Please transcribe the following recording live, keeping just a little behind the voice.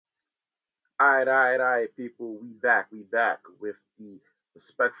All right, people. We back with the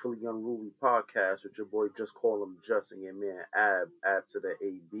Respectfully Unruly podcast with your boy, just call him Just, and your man Ab to the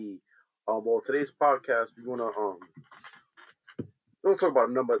AB. Well, today's podcast we're gonna talk about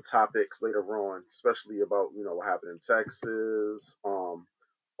a number of topics later on, especially about what happened in Texas, All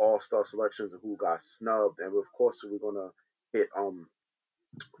Star selections and who got snubbed, and of course we're gonna hit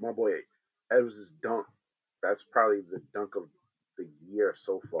my boy Edwards' dunk. That's probably the dunk of the year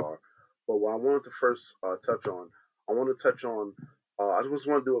so far. But what I wanted to first touch on, I want to touch on. I just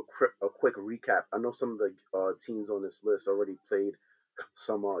want to do a quick recap. I know some of the teams on this list already played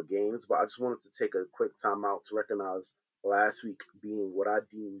some games, but I just wanted to take a quick time out to recognize last week being what I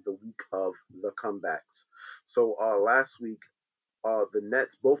deem the week of the comebacks. So last week, the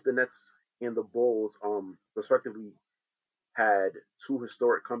Nets, both the Nets and the Bulls, respectively, had two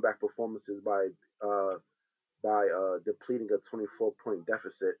historic comeback performances by depleting a 24-point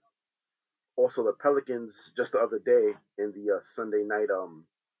deficit. Also, the Pelicans just the other day in the Sunday night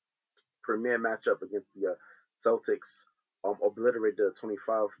premier matchup against the Celtics obliterated a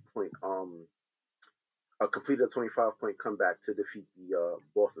 25-point completed a 25-point comeback to defeat the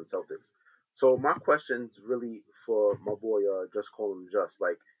Boston Celtics. So my question's really for my boy, just call him Just.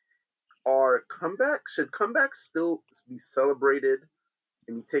 Like, should comebacks still be celebrated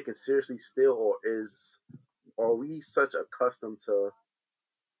and be taken seriously still, or are we such accustomed to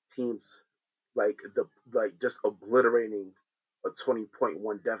teams like just obliterating a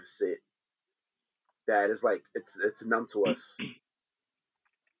 20.1 deficit that is like it's numb to us?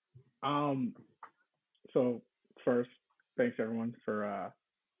 So first, thanks everyone for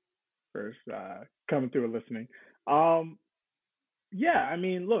coming through and listening. Yeah, I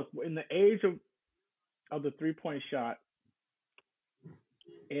mean, look, in the age of the 3-point shot,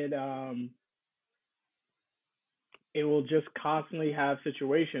 it will just constantly have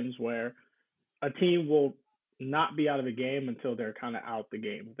situations where a team will not be out of the game until they're kind of out the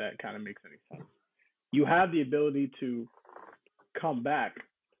game, if that kind of makes any sense. You have the ability to come back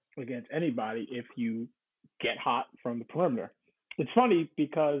against anybody if you get hot from the perimeter. It's funny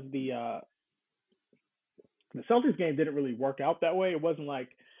because the Celtics game didn't really work out that way. It wasn't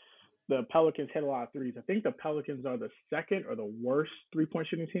like the Pelicans hit a lot of threes. I think the Pelicans are the second or the worst 3-point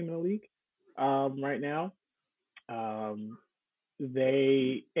shooting team in the league right now.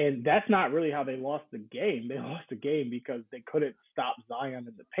 And that's not really how they lost the game. They lost the game because they couldn't stop Zion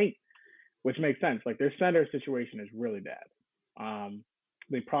in the paint, which makes sense. Like, their center situation is really bad.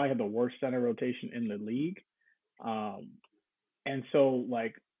 They probably have the worst center rotation in the league. And so,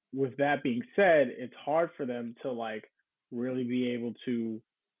 like, with that being said, it's hard for them to like really be able to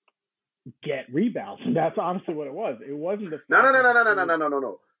get rebounds. And that's honestly what it was. It wasn't the No.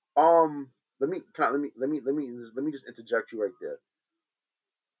 Let me just interject you right there.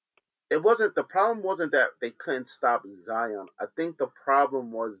 The problem wasn't that they couldn't stop Zion. I think the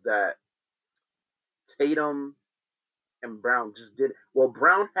problem was that Tatum and Brown just did well.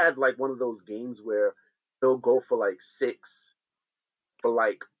 Brown had like one of those games where he'll go for like 6 for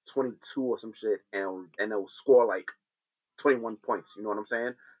like 22 or some shit, and they'll score like 21 points. You know what I'm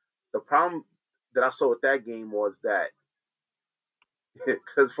saying? The problem that I saw with that game was that,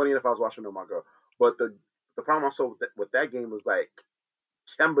 because funny enough, I was watching with my girl, but the problem I saw with that game was like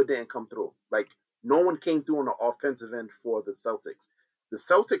Kemba didn't come through. Like, no one came through on the offensive end for the Celtics. The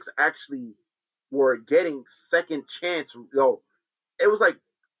Celtics actually were getting second chance. It was like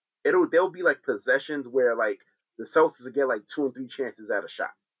there'll be like possessions where like the Celtics will get like 2 and 3 chances at a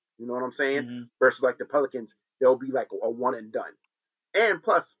shot. You know what I'm saying? Mm-hmm. Versus like the Pelicans, they'll be like a one and done. And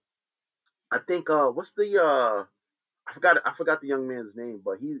plus, I think what's the I forgot the young man's name,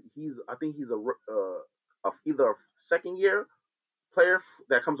 but I think he's either a second year player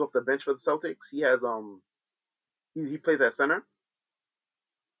that comes off the bench for the Celtics. He has he plays at center.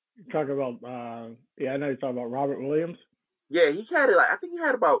 You're talking about I know you're talking about Robert Williams. Yeah, he had it. Like, I think he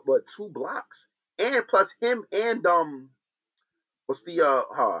had about 2 blocks, and plus him and what's the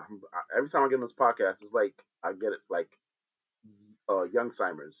every time I get on this podcast, it's like I get it like young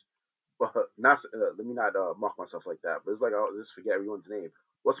Simers, but not let me not mock myself like that. But it's like I'll just forget everyone's name.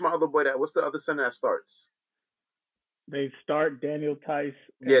 What's my other boy? What's the other center that starts? They start Daniel Theis.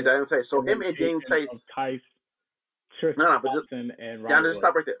 Yeah, Daniel Theis. So him and Daniel Theis. Tristan Thompson and Robert just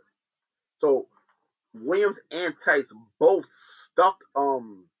stop right there. So Williams and Theis both stuffed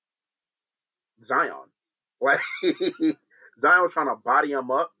Zion. Like Zion was trying to body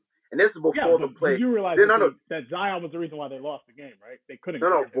him up, and this is before the play. You realize that Zion was the reason why they lost the game, right? They couldn't.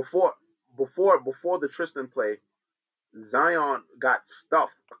 Before the Tristan play, Zion got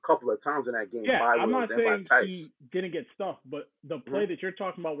stuffed a couple of times in that game Yeah, by I'm Williams not and by saying Tice. he didn't get stuffed, but the Mm-hmm. play that you're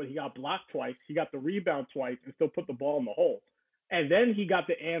talking about when he got blocked twice, he got the rebound twice and still put the ball in the hole. And then he got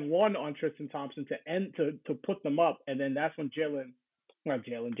the and one on Tristan Thompson to put them up, and then that's when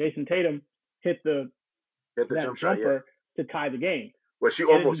Jason Tatum hit Hit the that jump shot, yeah. jumper to tie the game. Well, she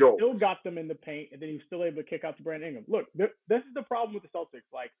And then almost, he still got them in the paint, and then he was still able to kick out to Brandon Ingram. Look, this is the problem with the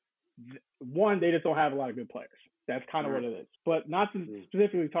Celtics. Like, one, they just don't have a lot of good players. That's kind of what it is. But not to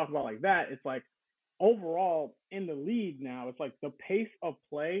specifically talk about like that. It's like overall in the league now, it's like the pace of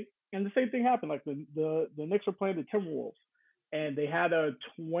play, and the same thing happened. Like the Knicks were playing the Timberwolves, and they had a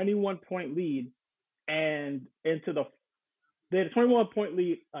 21-point lead, and they had a 21-point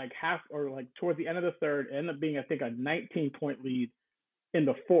lead like half or like towards the end of the third. It ended up being, I think, a 19-point lead in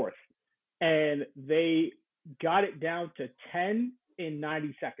the fourth, and they got it down to 10 in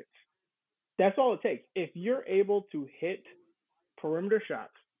 90 seconds. That's all it takes. If you're able to hit perimeter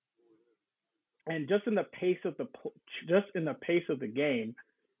shots, and just in the pace of the game,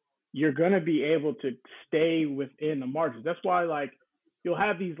 you're gonna be able to stay within the margins. That's why like you'll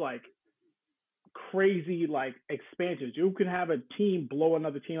have these like crazy like expansions. You can have a team blow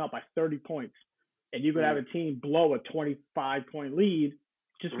another team out by 30 points, and you could have a team blow a 25-point lead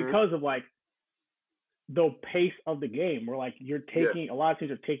just because of like the pace of the game, where like you're taking a lot of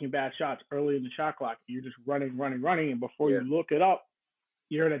teams are taking bad shots early in the shot clock. You're just running, and before you look it up,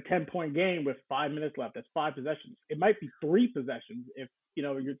 you're in a 10-point game with 5 minutes left. That's 5 possessions. It might be 3 possessions if the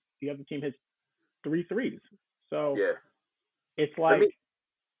other team hits 3 threes. So it's like,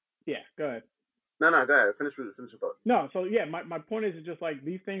 go ahead. No, go ahead. Finish your thought. No, so my point is just like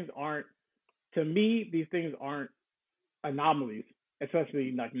these things aren't anomalies,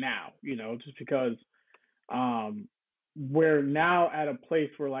 especially like now, just because we're now at a place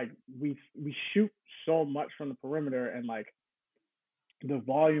where like we shoot so much from the perimeter, and like the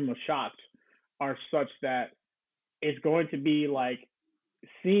volume of shots are such that it's going to be like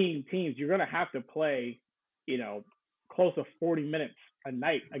seeing teams, you're going to have to play, close to 40 minutes a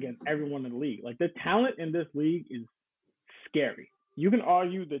night against everyone in the league. Like the talent in this league is scary. You can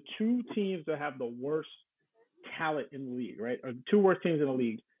argue the two teams that have the worst talent in the league, right? Or the two worst teams in the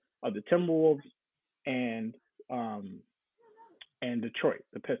league are the Timberwolves and Detroit,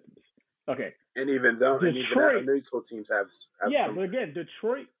 the Pistons. Okay. And even though those two teams have some... but again,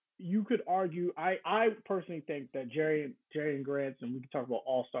 Detroit, you could argue. I personally think that Jerry and Grant, and we can talk about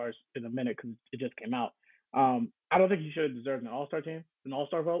All-Stars in a minute because it just came out. I don't think he should have deserved an All-Star team, an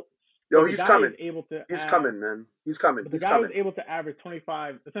All-Star vote. No, he's coming. He's coming, man. He's coming. But the guy was able to average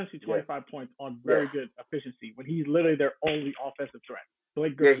 25 points on very good efficiency when he's literally their only offensive threat.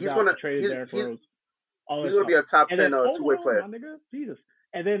 Blake Griffin's traded Derrick Rose. He's going to be a top 10 two-way player. My nigga, Jesus.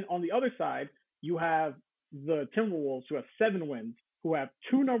 And then on the other side, you have the Timberwolves, who have 7 wins, who have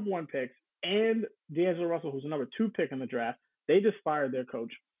 2 number 1 picks, and D'Angelo Russell, who's a number 2 pick in the draft. They just fired their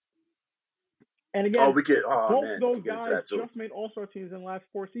coach. And again, both those guys just made All-Star teams in the last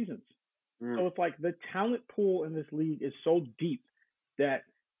 4 seasons. So it's like the talent pool in this league is so deep that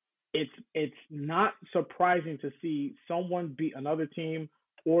it's not surprising to see someone beat another team,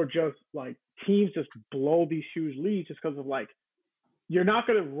 or just like teams just blow these huge leads just because of like, you're not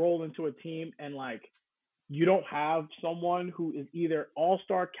going to roll into a team and like you don't have someone who is either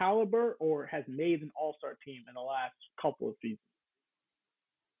all-star caliber or has made an all-star team in the last couple of seasons.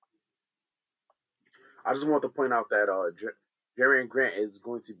 I just want to point out that Jerry Grant is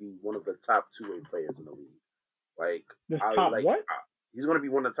going to be one of the top two-way players in the league. Like, what? He's going to be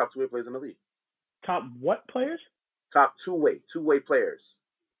one of the top two-way players in the league. Top what players? Top two-way players.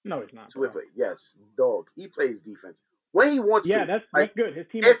 No, he's not. Two-way player. Yes, dog. He plays defense when he wants to. Yeah, that's good. His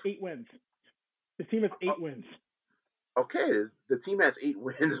team has 8 wins. His team has 8 wins. Okay, the team has 8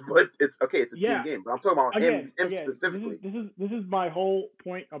 wins, but it's a team game. But I'm talking about him specifically. This is my whole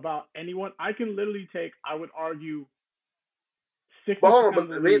point about anyone. I can literally take, I would argue, 60% of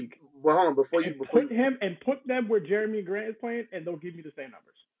the league. But hold on, put them where Jeremy Grant is playing, and they'll give me the same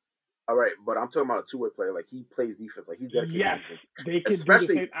numbers. All right, but I'm talking about a two-way player. Like, he plays defense. Like, he's dedicated. Yes, to they can do the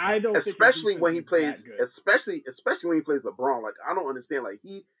same. I don't. Especially when he plays. Especially when he plays LeBron. Like, I don't understand. Like,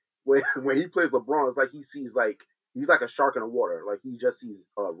 when he plays LeBron, it's like he sees like he's like a shark in the water. Like, he just sees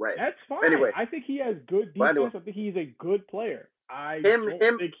red. That's fine. Anyway, I think he has good defense. I think he's a good player. I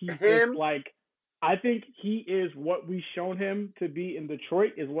think he is what we've shown him to be in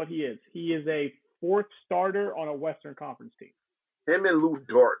Detroit is what he is. He is a 4th starter on a Western Conference team. Him and Lou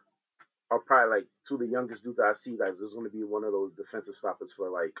Dort are probably like 2 of the youngest dudes that I see. Like, this is going to be one of those defensive stoppers for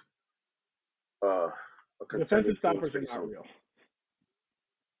like a contender. Defensive stoppers are not real.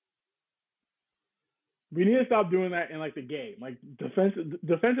 We need to stop doing that in like the game. Like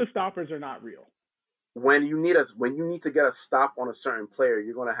defensive stoppers are not real. When you need to get a stop on a certain player,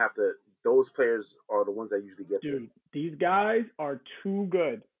 you're gonna have to. Those players are the ones that usually get Dude, to. these guys are too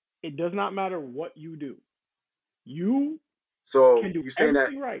good. It does not matter what you do. You So can do you saying that?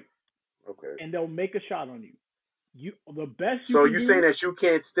 everything right, Okay. and they'll make a shot on you. The best you So can you're do. saying that you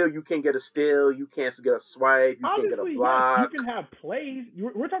can't get a steal, you can't get a swipe, you can't get a Obviously, yes, you block. can have plays.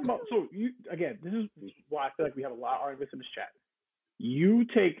 We're talking about. So again, this is why I feel like we have a lot of arguments in this chat. You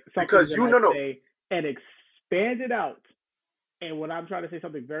take something Because that you I no. say and expand it out. And when I'm trying to say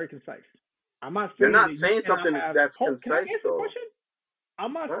something very concise, I'm not saying You're not that saying you cannot something have. that's Can I concise answer the though. question?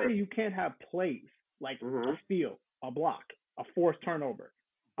 I'm not saying you can't have plays like a steal, a block, a forced turnover,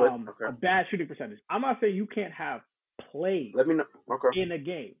 a bad shooting percentage. I'm not saying you can't have plays Let me know. Okay. in a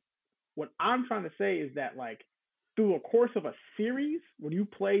game. What I'm trying to say is that like through a course of a series, when you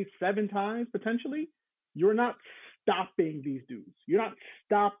play 7 times potentially, you're not stopping these dudes. You're not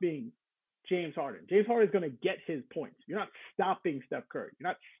stopping James Harden. James Harden is going to get his points. You're not stopping Steph Curry. You're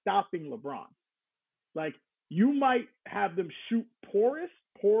not stopping LeBron. Like you might have them shoot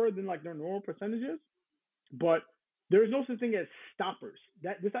poorer than like their normal percentages, but there's no such thing as stoppers.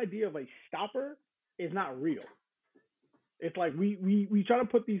 This idea of a stopper is not real. It's like we try to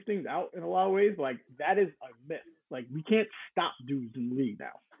put these things out in a lot of ways, but like that is a myth. Like we can't stop dudes in the league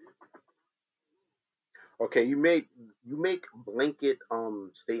now. Okay, you make blanket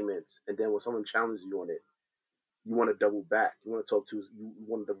statements, and then when someone challenges you on it, you want to double back. You want to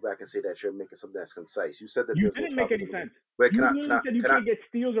double back and say that you're making something that's concise. You said that you there's didn't no make any sense. Wait, you said you can't get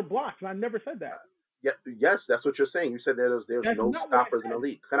steals or blocks, and I never said that. Yeah, yes, that's what you're saying. You said there's no stoppers in the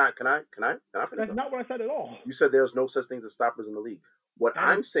league. Can I finish? That's not what I said at all. You said there's no such thing as stoppers in the league. What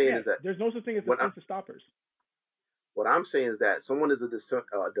I'm saying is that there's no such thing as defensive stoppers. What I'm saying is that someone is a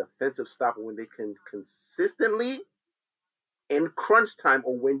defensive stopper when they can consistently, in crunch time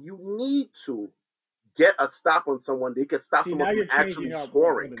or when you need to, get a stop on someone. They can stop someone from actually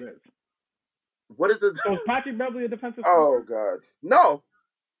scoring. What is it? So is Patrick Beverley a defensive stopper? Oh, God. No.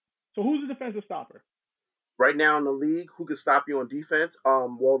 So who's a defensive stopper? Right now in the league, who can stop you on defense?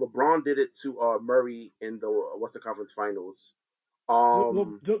 Well, LeBron did it to Murray in the Western Conference Finals.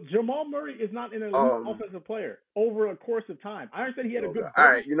 Jamal Murray is not an elite offensive player over a course of time. I understand he had a good. All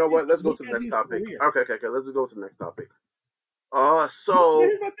right, you know what? Let's go to the next topic. Okay. Let's go to the next topic. Let's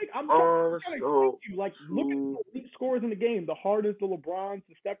go. Like, look at the elite scorers in the game: the Hardens, the LeBrons,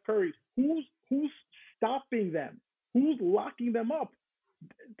 the Steph Currys. Who's stopping them? Who's locking them up?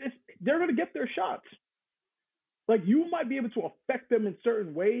 They're going to get their shots. Like, you might be able to affect them in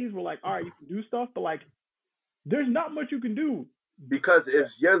certain ways. Where, like, all right, you can do stuff, but like, there's not much you can do. Because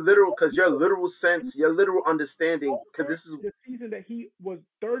if your literal sense, your literal understanding, because this is the season that he was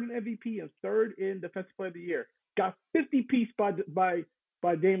 3rd in MVP and 3rd in Defensive Player of the Year, got 50 piece by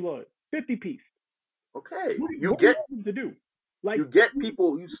Dame Lillard, 50 piece. Okay, you get to do. Like, you get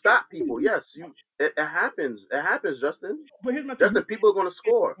people, you stop people. Yes, it happens. It happens, Justin. But here's my Justin, people are going to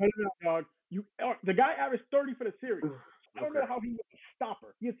score. The guy averaged 30 for the series. I don't know how he was a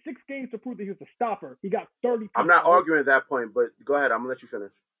stopper. He had 6 games to prove that he was a stopper. He got 30. I'm not arguing at that point, but go ahead. I'm gonna let you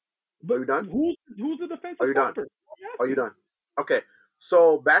finish. But are you done? Who's the defensive Are you stopper? Done? Are you done? Okay.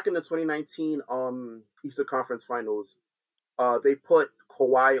 So back in the 2019 Eastern Conference Finals, they put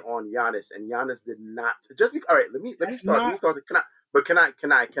Kawhi on Giannis, and Giannis did not. All right. Let me start. Can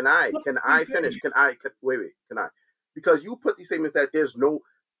I finish? Wait. Can I? Because you put these statements that there's no.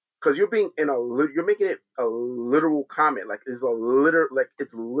 Because you're making it a literal comment, like it's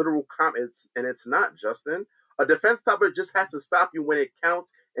literal comments, and it's not, Justin. A defense stopper just has to stop you when it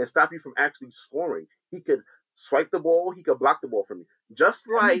counts and stop you from actually scoring. He could swipe the ball, he could block the ball from you. Just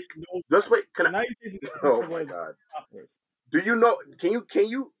wait. Oh my God. Do you know? Can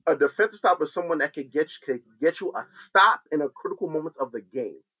you a defensive stopper is someone that could get you a stop in a critical moments of the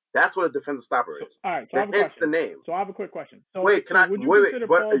game? That's what a defensive stopper is. All right, so I have a question. the name. So I have a quick question. So wait, can I? Wait.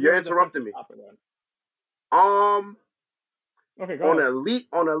 But you're interrupting me. Stopper, okay, go ahead.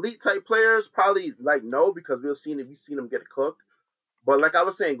 On elite type players, probably like no, because we've seen them get cooked. But like I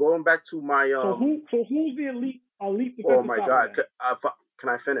was saying, going back to my So who's the elite defensive Oh my God! Then? Can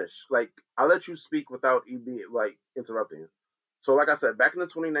I finish? Like, I'll let you speak without you being like interrupting. So like I said, back in the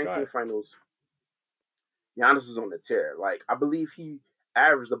 2019 Finals, Giannis was on the tear. Like, I believe he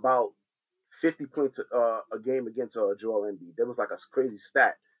averaged about 50 points a game against Joel Embiid. There was like a crazy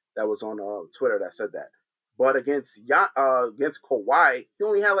stat that was on Twitter that said that. But against Kawhi, he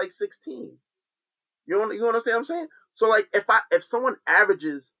only had like 16. You understand what I'm saying? So like if someone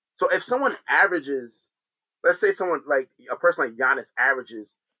averages, let's say someone like a person like Giannis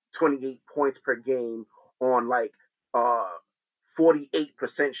averages 28 points per game on like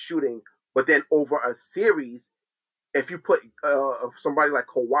 48% shooting, but then over a series, if you put somebody like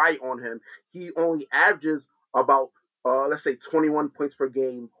Kawhi on him, he only averages about let's say 21 points per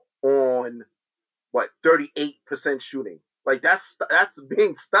game on 38% shooting. Like that's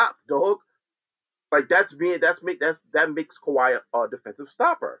being stopped, dog. Like that makes Kawhi a defensive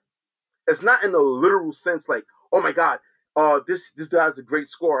stopper. It's not in the literal sense like, oh my god, this guy's a great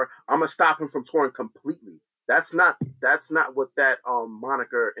scorer. I'm gonna stop him from scoring completely. That's not what that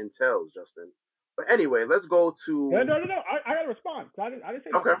moniker entails, Justin. But anyway, let's go to. No. I got to respond. I didn't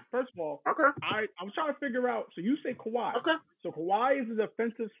say okay. Nothing. First of all, okay. I was trying to figure out. So you say Kawhi. Okay. So Kawhi is a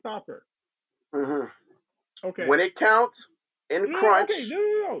defensive stopper. Mm-hmm. Okay. When it counts in crunch, okay,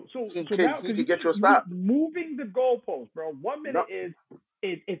 no. So he now, can get you a stop. Moving the goalpost, bro. 1 minute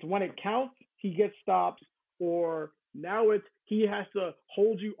it's when it counts, he gets stops, or now it's he has to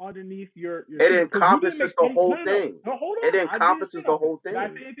hold you underneath your it encompasses the whole thing. No, hold on. It encompasses the whole thing. Did I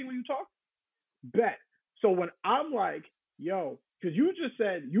say anything when you talk? Bet. So when I'm like, yo, because you just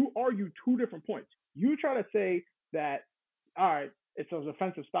said you argue two different points. You try to say that, all right, it's a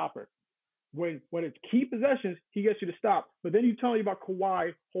defensive stopper. When it's key possessions, he gets you to stop. But then you tell me about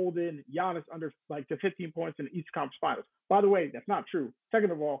Kawhi holding Giannis under to 15 points in the East Conference Finals. By the way, that's not true.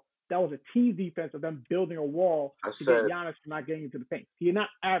 Second of all, that was a team defense of them building a wall to get Giannis from not getting into the paint. He did not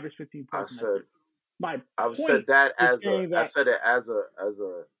average 15 points. I said that as an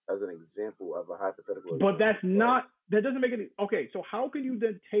example of a hypothetical. But that doesn't make any. Okay, so how can you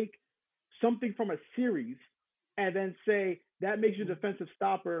then take something from a series and then say that makes you a defensive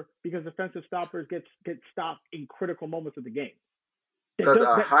stopper because defensive stoppers get stopped in critical moments of the game? Because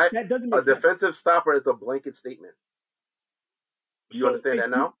that doesn't make sense. Defensive stopper is a blanket statement. Do you understand that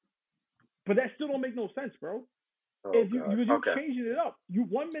now? But that still don't make no sense, bro. You're changing it up.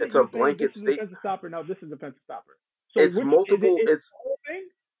 1 minute it's a blanket statement. Defensive stopper. Now this is defensive stopper. So it's multiple. It's the whole thing.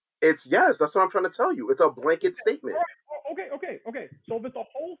 It's yes. That's what I'm trying to tell you. It's a blanket statement. Right. Okay. So if it's a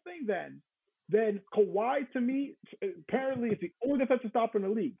whole thing, then Kawhi to me apparently is the only defensive stopper in the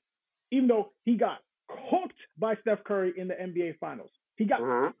league, even though he got cooked by Steph Curry in the NBA Finals. He got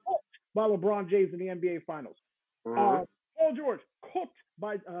cooked by LeBron James in the NBA Finals. Paul George cooked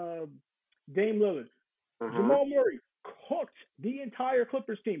by Dame Lillard. Jamal Murray cooked the entire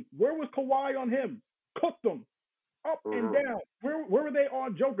Clippers team. Where was Kawhi on him? Cooked them up and down. Where were they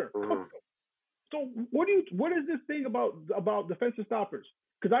on Joker? Cooked them. So what is this thing about defensive stoppers?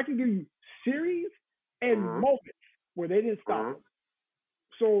 Because I can give you series and moments where they didn't stop them.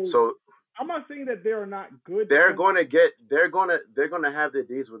 So I'm not saying that they are not good. They're going to have their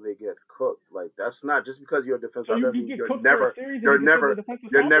days where they get cooked. Like that's not just because you're a defensive. So you're never.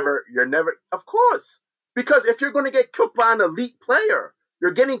 Of course, because if you're going to get cooked by an elite player,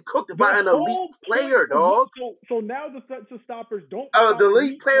 you're getting cooked by an elite player, dog. So now the defensive stoppers don't. The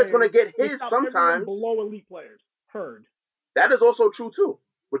elite player's going to get his sometimes. Below elite players, heard. That is also true too.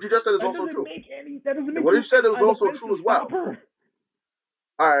 What you just said is also true. That doesn't make what you said is also true as well. Stopper.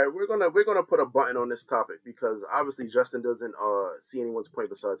 All right, we're gonna put a button on this topic because obviously Justin doesn't see anyone's point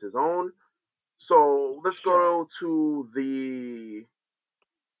besides his own. So let's go to the.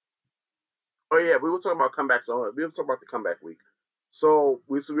 Oh yeah, we were talking about comebacks. We were talking about the comeback week. So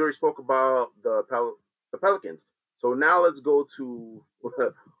we already spoke about the Pelicans. So now let's go to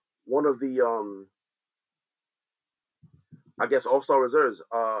one of the I guess all-star reserves,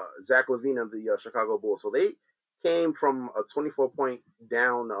 Zach LaVine of the Chicago Bulls. So they came from a 24-point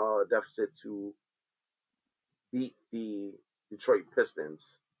down deficit to beat the Detroit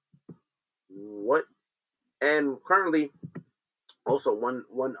Pistons. And currently, also one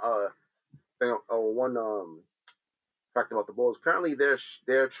fact about the Bulls. Currently,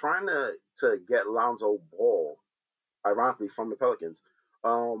 they're trying to get Lonzo Ball, ironically, from the Pelicans.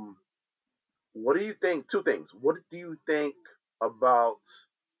 What do you think? Two things. What do you think about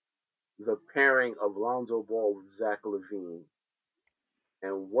the pairing of Lonzo Ball with Zach LaVine?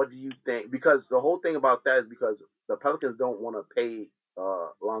 And what do you think? Because the whole thing about that is because the Pelicans don't want to pay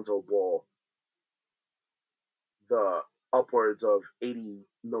Lonzo Ball the upwards of $80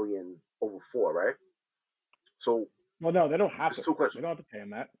 million over 4, right? So, well, no, they don't have to. Two questions. They don't have to pay him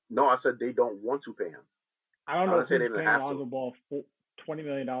that. No, I said they don't want to pay him. I don't know if they're paying Lonzo Ball $20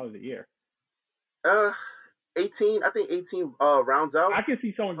 million a year. 18. I think 18 rounds out. I can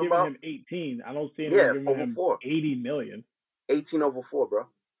see someone giving him 18. I don't see anyone giving him 4. $80 million. 18 over 4, bro.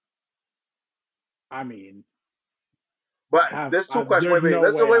 I mean, but there's two questions. Wait,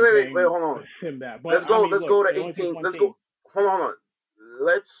 hold on. Let's go to 18. Let's go. Hold on.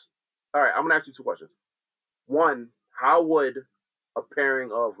 All right, I'm gonna ask you two questions. One, how would a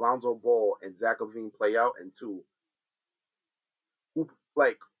pairing of Lonzo Ball and Zach LaVine play out? And two, who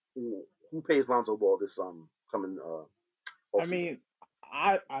like who pays Lonzo Ball this coming I offseason? mean,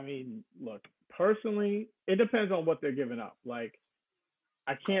 I mean, look, personally, it depends on what they're giving up. Like,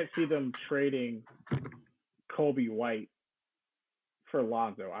 I can't see them trading Kobe White for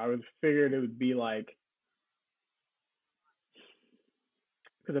Lonzo. I would figured it would be like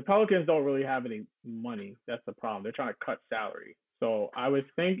because the Pelicans don't really have any money. That's the problem. They're trying to cut salary. So I would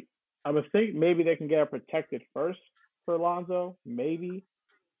think maybe they can get a protected first for Lonzo, maybe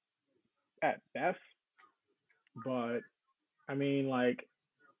at best. But I mean, like,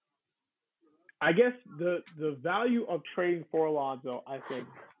 I guess the value of trading for Lonzo, I think,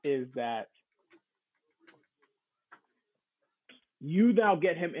 is that you now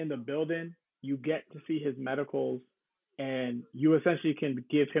get him in the building, you get to see his medicals, and you essentially can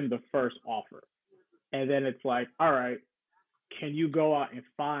give him the first offer. And then it's like, all right, can you go out and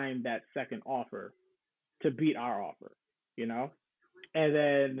find that second offer to beat our offer? You know? And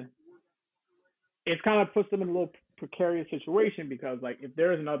then it kind of puts them in a little precarious situation because, like, if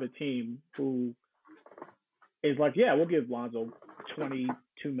there's another team who is like, yeah, we'll give Lonzo $22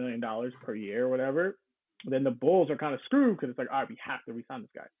 million per year or whatever, then the Bulls are kind of screwed because it's like, all right, we have to resign this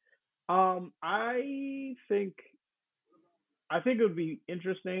guy. I think it would be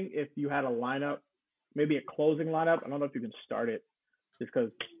interesting if you had a lineup, maybe a closing lineup. I don't know if you can start it just because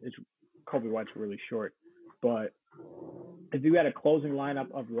it's Kobe White's really short, but if you had a closing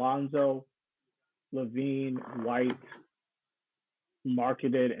lineup of Lonzo, LaVine, White,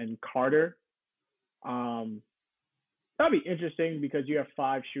 Marketed, and Carter, um, that'd be interesting because you have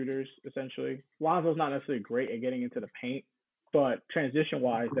five shooters essentially. Lonzo's not necessarily great at getting into the paint, but transition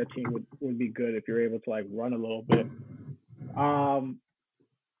wise, that team would be good if you're able to like run a little bit. Um,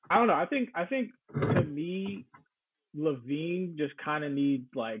 I don't know. I think to me, LaVine just kind of needs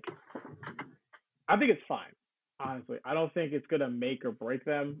like. I think it's fine. Honestly, I don't think it's gonna make or break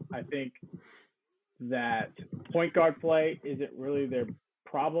them. I think that point guard play isn't really their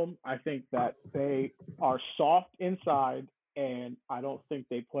problem. I think that they are soft inside, and I don't think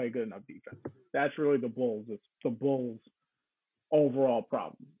they play good enough defense. That's really the Bulls. It's the Bulls' overall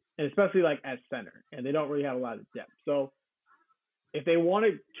problem, and especially like at center, and they don't really have a lot of depth. So if they want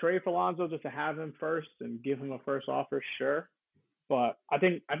to trade for Lonzo just to have him first and give him a first offer, sure. But I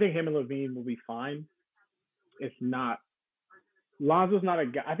think him and LaVine will be fine. It's not Lonzo's not a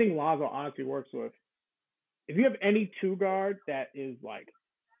guy. I think Lonzo honestly works with if you have any two guard that is like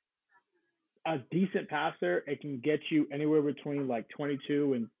a decent passer, it can get you anywhere between like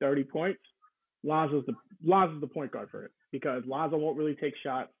 22 and 30 points. Lonzo's the point guard for it because Lonzo won't really take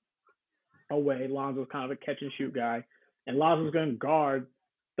shots away. Lonzo's kind of a catch and shoot guy, and Lonzo's going to guard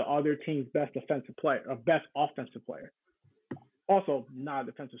the other team's best defensive player, or best offensive player. Also, not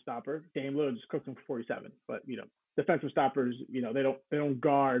a defensive stopper. Dame Lillard just cooked him for 47, but defensive stoppers, they don't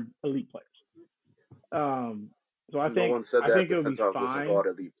guard elite players. Um, so I No think one said I that think it'll be defensive doesn't fine, guard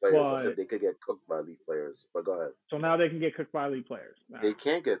elite players. I said but they could get cooked by elite players. But go ahead. so now they can get cooked by elite players. They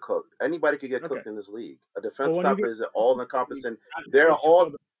can't get cooked. Anybody could get Okay, cooked in this league. A but defense when you stopper get is all cooked, encompassing. They're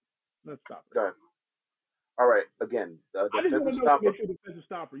all. let's stop it. Go ahead. All right. Again, a I just want defensive to know what stopper. makes you a defensive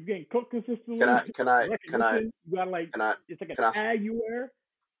stopper. You getting cooked consistently? Can I? Can I? Can I? Recognition? You got like Can I? it's like Can a I? tag you wear.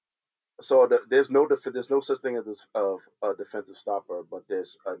 So there's no such thing of a defensive stopper, but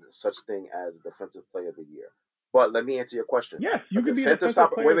there's a such thing as defensive player of the year. But let me answer your question. Yes, A you can be a defensive defensive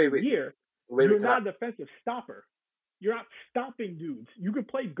stopper. player Wait, of wait, the wait, year. wait, You're wait. Can I? not a defensive stopper. You're not stopping dudes. You can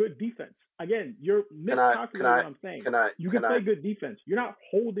play good defense. Again, you're Can I? miscalculating Can I? what I'm saying. Can I? You can Can I? play good defense. You're not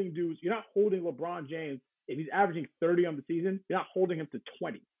holding dudes. You're not holding LeBron James. If he's averaging 30 on the season, you're not holding him to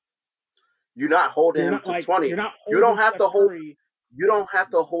 20. You're not holding You're him not to like 20. you're not You don't holding have Steph to hold. Curry. You don't have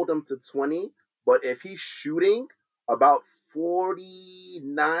to hold him to 20. But if he's shooting about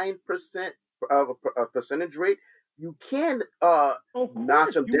 49% of a percentage rate, you can Of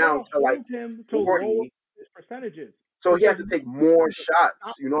notch course, him you down want to to like hold him to lower 40. his percentages So he has because to you take need more him to shots.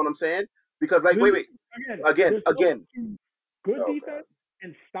 stop. You know what I'm saying? Because like, wait, There's wait, there's no again. between good Oh defense God.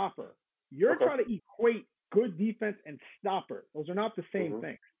 and stopper. You're Okay. trying to equate good defense and stopper. Those are not the same Mhm.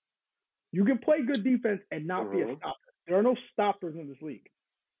 thing. You can play good defense and not be a Mhm. stopper. There are no stoppers in this league.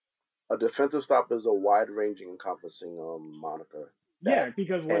 A defensive stopper is a wide-ranging, encompassing moniker that Yeah,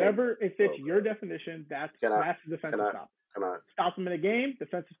 because can. whatever it fits Oh your God. definition, that's Can I? the Can defensive I? stopper. Can I? Stop them in a game,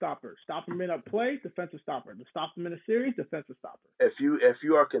 defensive stopper. Stop them in a play, defensive stopper. To stop them in a series, defensive stopper. If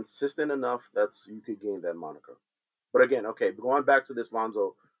you are consistent enough, that's you could gain that moniker. But again, okay, going back to this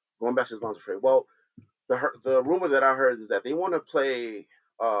Lonzo trade. Well, the rumor that I heard is that they want to play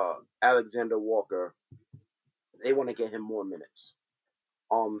Alexander Walker. They want to get him more minutes.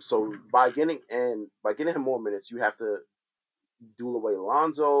 So by getting him more minutes, you have to duel away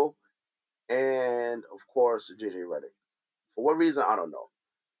Lonzo and of course JJ Redick. For what reason, I don't know.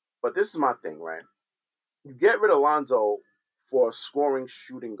 But this is my thing, right? You get rid of Lonzo for a scoring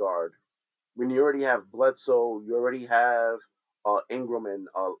shooting guard when you already have Bledsoe, you already have Ingram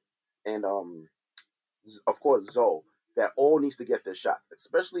and of course Zoe. That all needs to get their shot,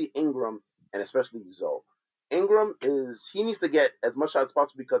 especially Ingram and especially Zoe. Ingram he needs to get as much shots as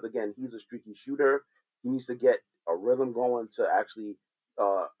possible because again he's a streaky shooter. He needs to get a rhythm going to actually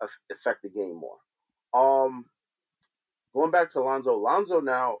affect the game more. Um, Going back to Lonzo, Lonzo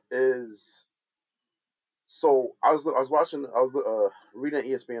now is so I was watching I was reading an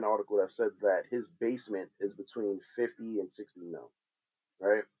ESPN article that said that his basement is between 50 and 60 mil,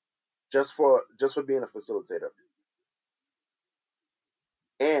 right? Just for being a facilitator,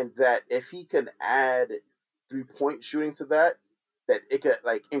 and that if he can add 3-point shooting to that, that it could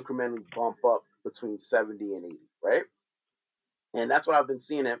like incrementally bump up between 70 and 80, right? And that's what I've been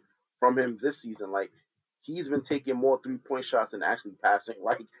seeing from him this season. Like he's been taking more 3-point shots than actually passing.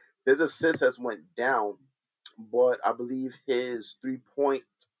 Like his assist has went down, but I believe his 3-point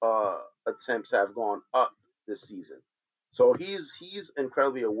attempts have gone up this season. So he's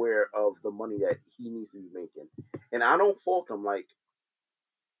incredibly aware of the money that he needs to be making, and I don't fault him. Like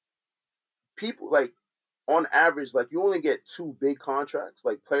people, like on average, like you only get two big contracts.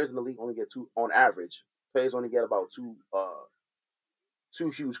 Like players in the league only get two on average. Players only get about two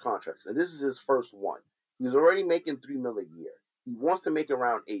huge contracts, and this is his first one. He's already making $3 million a year. He wants to make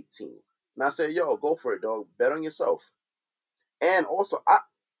around 18. And I said, "Yo, go for it, dog. Bet on yourself." And also,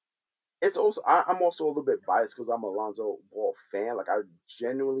 I'm also a little bit biased because I'm a Lonzo Ball fan. Like I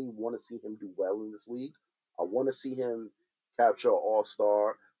genuinely want to see him do well in this league. I want to see him capture an All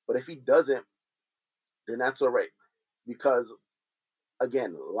Star. But if he doesn't, then that's all right. Because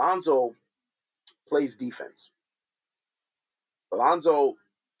again, Lonzo plays defense. Lonzo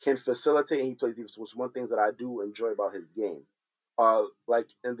can facilitate and he plays defense, which is one thing that I do enjoy about his game. Like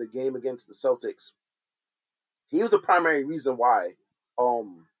in the game against the Celtics, he was the primary reason why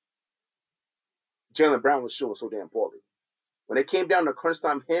um Jaylen Brown was shooting so damn poorly. When it came down to crunch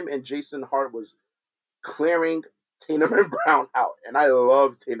time, him and Jason Hart was clearing Tatum and Brown out, and I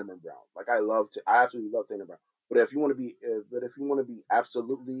love Tatum and Brown. Like I absolutely love Tatum and Brown. But if you want to be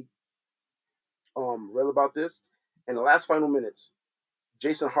absolutely real about this, in the last final minutes,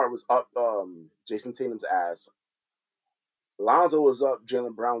 Jason Hart was up Jason Tatum's ass. Lonzo was up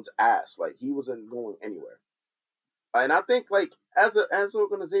Jaylen Brown's ass. Like he wasn't going anywhere. And I think like as an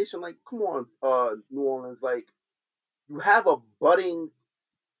organization, like come on, New Orleans, like you have a budding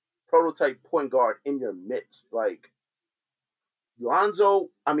prototype point guard in your midst. Like Zion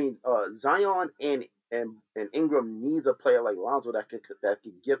and Ingram needs a player like Lonzo that can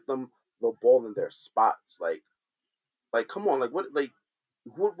get them the ball in their spots. Like come on, like what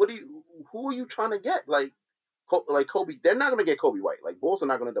do you who are you trying to get? Like Kobe, they're not gonna get Kobe White. Like Bulls are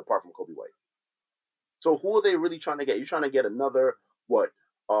not gonna depart from Kobe White. So who are they really trying to get? You're trying to get another what?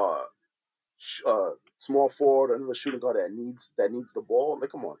 Uh, Small forward, another shooting guard that needs the ball.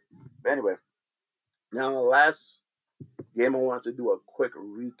 Like come on. But anyway, now the last game I wanted to do a quick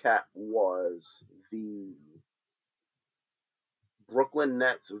recap was the Brooklyn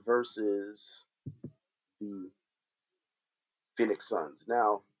Nets versus the Phoenix Suns.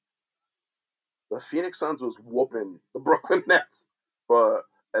 Now, the Phoenix Suns was whooping the Brooklyn Nets for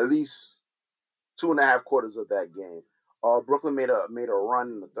at least 2.5 quarters of that game. Brooklyn made a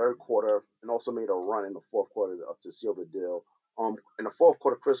run in the third quarter and also made a run in the fourth quarter to seal the deal. In the fourth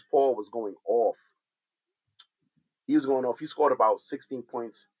quarter, Chris Paul was going off. He was going off. He scored about 16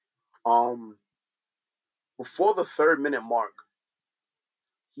 points. Um, Before the third-minute mark,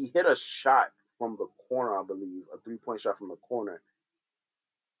 he hit a shot from the corner, I believe, a 3-point shot from the corner.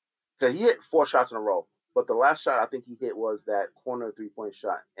 He hit 4 shots in a row, but the last shot I think he hit was that corner 3-point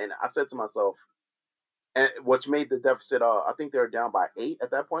shot. And I said to myself, and which made the deficit. I think they were down by 8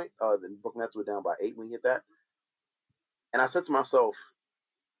 at that point. The Brooklyn Nets were down by 8 when he hit that. And I said to myself,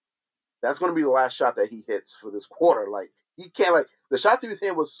 that's going to be the last shot that he hits for this quarter. Like he can't the shots he was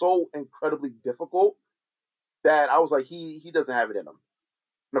hitting was so incredibly difficult that I was like, he doesn't have it in him.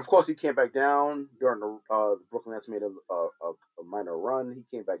 And of course, he came back down during the Brooklyn Nets made a minor run. He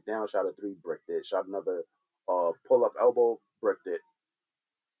came back down, shot a 3, bricked it. Shot another pull up elbow, bricked it.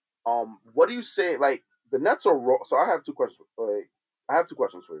 What do you say? Like the Nets are so I have two questions. I have two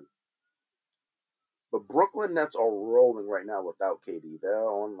questions for you. The Brooklyn Nets are rolling right now without KD. They're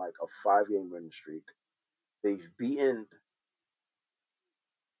on like a 5-game winning streak. They've beaten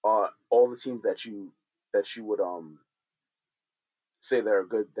all the teams that you would say they're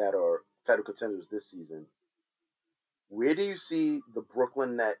good that are title contenders this season. Where do you see the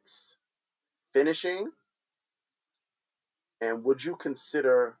Brooklyn Nets finishing? And would you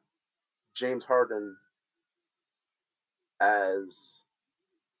consider James Harden as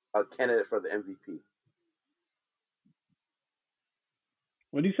a candidate for the MVP?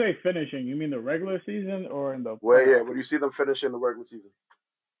 When you say finishing, you mean the regular season or in the Well, playoffs? yeah. Would you see them finish in the regular season?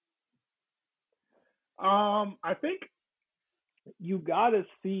 I think you gotta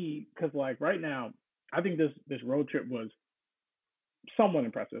see because like right now, I think this road trip was somewhat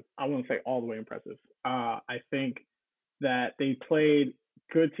impressive. I wouldn't say all the way impressive. I think that they played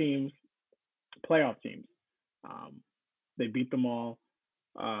good teams, playoff teams. Um, they beat them all,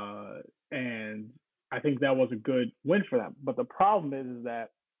 and I think that was a good win for them. But the problem is that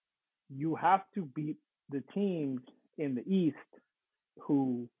you have to beat the teams in the East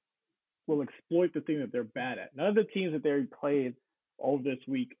who will exploit the thing that they're bad at. None of the teams that they played over this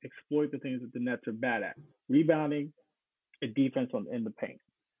week exploit the things that the Nets are bad at: rebounding and defense in the paint.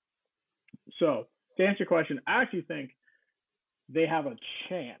 So to answer your question, I actually think they have a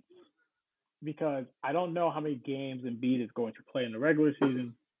chance because I don't know how many games Embiid is going to play in the regular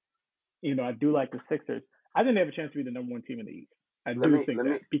season. You know, I do like the Sixers. I think they have a chance to be the number one team in the East. I do think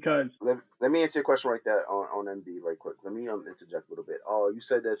that because let me answer your question right there on Embiid right quick. Let me interject a little bit. Oh, you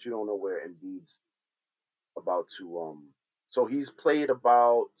said that you don't know where Embiid's about to So he's played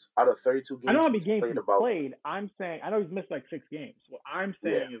about out of 32 games. I know how many games he's played. I'm saying I know he's missed like 6 games. What I'm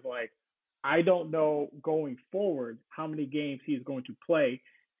saying is like I don't know going forward how many games he's going to play,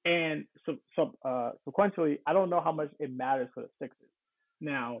 and sequentially, I don't know how much it matters for the Sixers.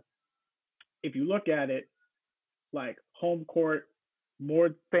 Now, if you look at it, like home court, more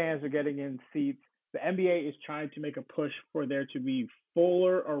fans are getting in seats. The NBA is trying to make a push for there to be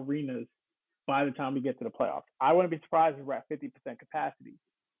fuller arenas by the time we get to the playoffs. I wouldn't be surprised if we're at 50% capacity.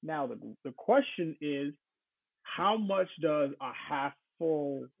 Now, the question is, how much does a half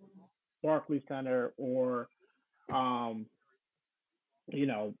full Barclays Center or, you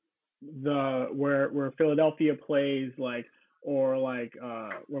know, the where Philadelphia plays, like, or like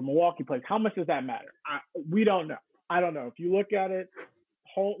where Milwaukee plays, how much does that matter? We don't know. I don't know. If you look at it,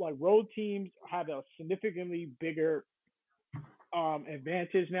 like road teams have a significantly bigger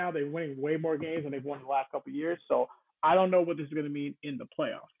advantage now. They're winning way more games than they've won the last couple of years. So I don't know what this is going to mean in the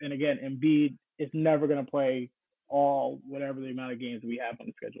playoffs. And again, Embiid is never going to play all whatever the amount of games we have on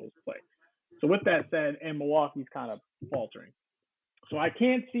the schedule to play. So with that said, and Milwaukee's kind of faltering. So I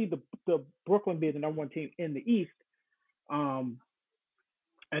can't see the Brooklyn being the number one team in the East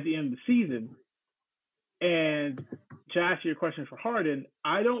at the end of the season. And to answer your question for Harden,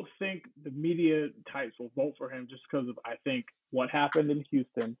 I don't think the media types will vote for him just because of, I think, what happened in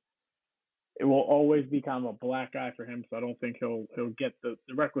Houston. It will always be kind of a black eye for him, so I don't think he'll get the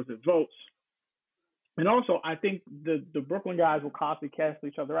requisite votes. And also, I think the Brooklyn guys will constantly cancel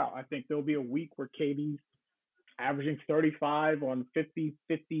each other out. I think there'll be a week where KD's averaging 35 on 50,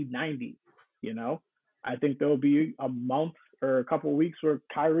 50, 90, you know? I think there'll be a month or a couple of weeks where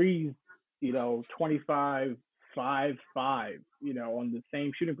Kyrie's, 25, 5, 5, on the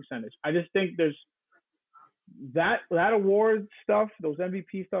same shooting percentage. I just think there's that award stuff, those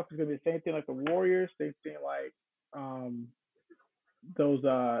MVP stuff is going to be the same thing like the Warriors, same thing like those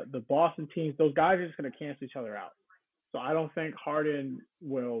the Boston teams. Those guys are just going to cancel each other out. So I don't think Harden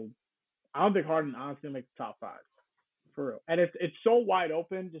honestly makes the top 5 for real. And it's so wide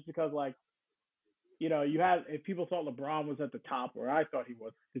open just because like, if people thought LeBron was at the top where I thought he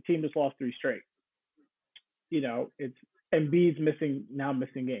was, the team just lost 3 straight. It's Embiid's missing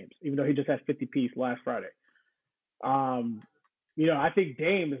games, even though he just had 50 piece last Friday. I think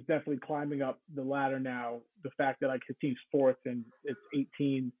Dame is definitely climbing up the ladder now. The fact that like his team's 4th and it's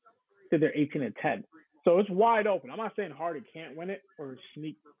 18, so they're 18 and 10. So it's wide open. I'm not saying Harden can't win it or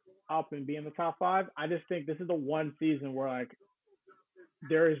sneak up and be in the top 5. I just think this is the one season where like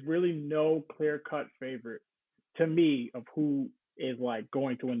there is really no clear-cut favorite to me of who is like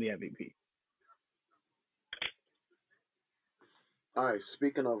going to win the MVP. All right.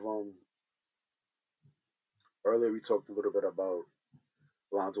 Speaking of earlier we talked a little bit about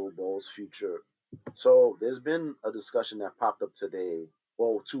Lonzo Ball's future. So there's been a discussion that popped up today.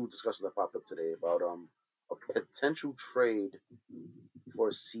 Well, 2 discussions that popped up today about a potential trade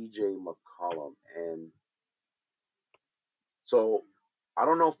for CJ McCollum. And so I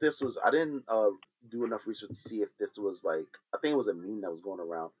don't know if this was, I didn't do enough research to see if this was like, I think it was a meme that was going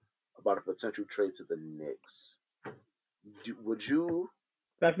around about a potential trade to the Knicks. Would you?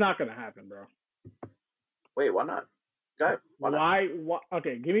 That's not going to happen, bro. Wait, why not? Why?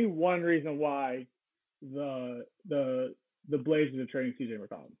 Okay, give me one reason why the the Blazers are trading CJ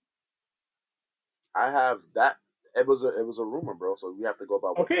McCollum. I have that. It was a rumor, bro. So we have to go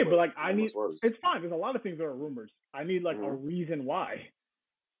about what Okay, but like I need, was. it's fine. There's a lot of things that are rumors. I need like a Mhm. reason why.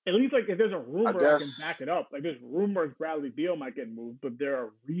 At least like if there's a rumor, I can back it up. Like there's rumors Bradley Beal might get moved, but there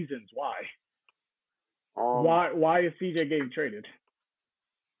are reasons why. Why is CJ getting traded?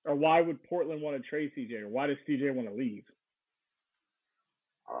 Or why would Portland want to trade CJ? Or why does CJ want to leave?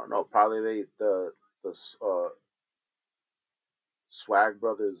 I don't know. Probably the Swag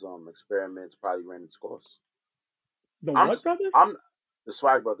Brothers experiments probably ran its course. The what brothers? I'm the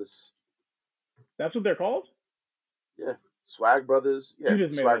Swag Brothers. That's what they're called? Yeah. Swag Brothers. Yeah. You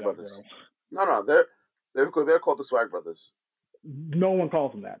just made Swag that Brothers. Up, No, they're called the Swag Brothers. No one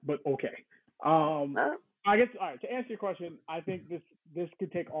calls them that, but okay. Nah. I guess all right, to answer your question, I think this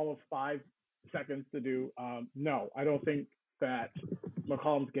could take all of 5 seconds to do. No, I don't think that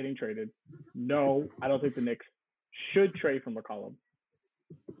McCollum's getting traded. No, I don't think the Knicks should trade for McCollum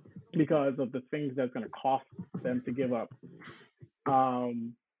because of the things that's going to cost them to give up.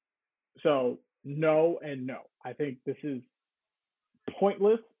 So no and no. I think this is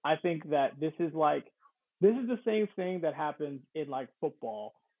pointless. I think that this is the same thing that happens in like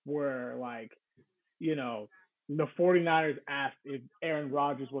football where like, you know, the 49ers asked if Aaron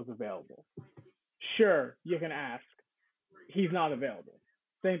Rodgers was available. Sure, you can ask. He's not available.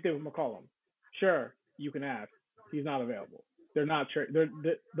 Same thing with McCollum. Sure, you can ask. He's not available. They're not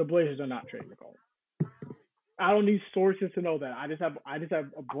the Blazers are not trading McCollum. I don't need sources to know that. I just have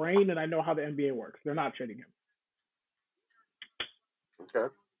a brain and I know how the NBA works. They're not trading him.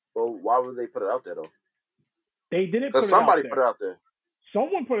 Okay. Well, why would they put it out there though? They didn't put it out there. Somebody put it out there.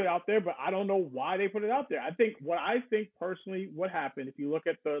 Someone put it out there, but I don't know why they put it out there. I think personally what happened, if you look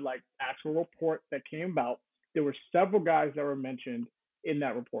at the like actual report that came about, there were several guys that were mentioned in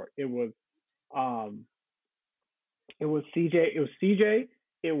that report. It was CJ,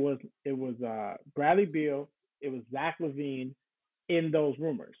 it was Bradley Beal, it was Zach LaVine in those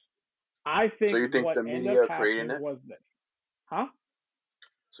rumors. I think so you think what the media creating it was this. Huh?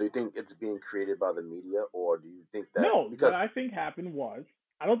 So you think it's being created by the media, or do you think that? No, what I think happened was,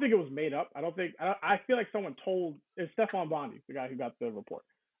 I don't think it was made up. I feel like someone told, it's Stephon Bondi, the guy who got the report.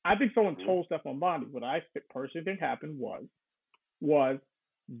 I think someone told Stephon Bondi. What I personally think happened was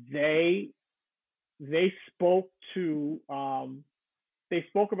they spoke to, they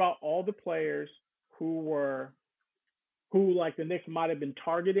spoke about all the players who like the Knicks might have been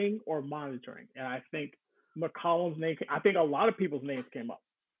targeting or monitoring. And I think McCollum's name, I think a lot of people's names came up.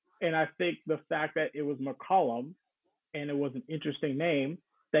 And I think the fact that it was McCollum and it was an interesting name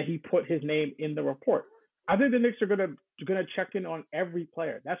that he put his name in the report. I think the Knicks are gonna check in on every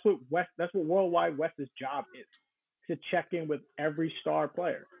player. That's what Worldwide West's job is, to check in with every star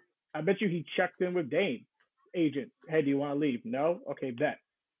player. I bet you he checked in with Dame's agent. Hey, do you want to leave? No? Okay, bet.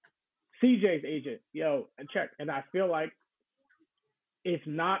 CJ's agent, yo, and check. And I feel like it's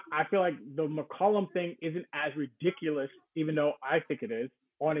not. I feel like the McCollum thing isn't as ridiculous, even though I think it is,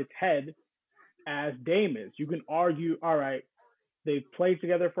 on its head as Dame is. You can argue, all right, they've played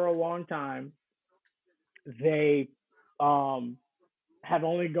together for a long time. They have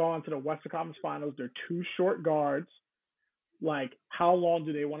only gone to the Western Conference Finals. They're two short guards. Like, how long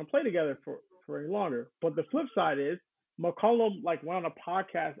do they want to play together for any longer? But the flip side is McCollum like went on a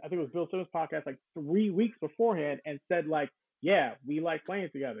podcast, I think it was Bill Simmons' podcast, like 3 weeks beforehand and said like, yeah, we like playing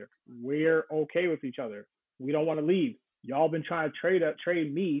together. We're okay with each other. We don't want to leave. Y'all been trying to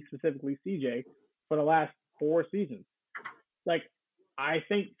trade me, specifically CJ, for the last 4 seasons. Like, I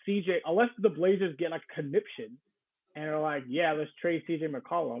think CJ, unless the Blazers get like a conniption and are like, yeah, let's trade CJ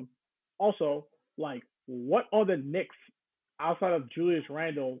McCollum. Also, like, what other Knicks outside of Julius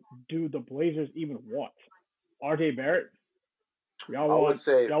Randle do the Blazers even want? RJ Barrett? I would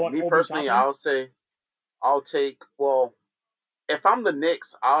say, me personally, I'll take, well, if I'm the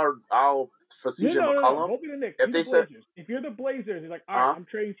Knicks, I'll for CJ McCollum. Don't be the Knicks. If they said, if you're the Blazers, you're like, all right, I'm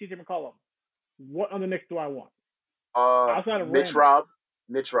trading CJ McCollum. What other Knicks do I want? Outside of Mitch Rob.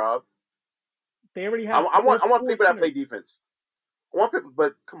 They already have. I want people that play defense. I want people,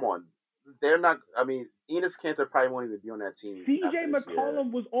 but come on, they're not. I mean, Enes Kanter probably won't even be on that team. CJ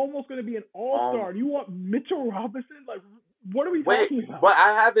McCollum was almost going to be an all-star. You want Mitchell Robinson? Like, what are we talking about? But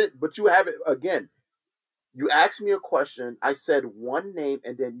I haven't. But you haven't again. You asked me a question. I said one name,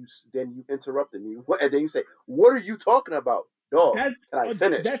 and then you interrupted me, and then you say, "What are you talking about, dog?" Can I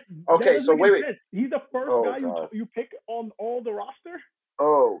finish? Okay, so wait. He's the first guy you pick on all the roster.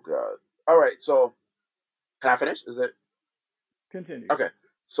 Oh God! All right, so can I finish? Is it? Continue. Okay,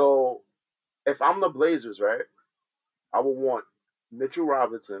 so if I'm the Blazers, right, I would want Mitchell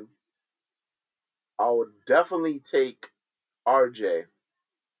Robinson. I would definitely take RJ,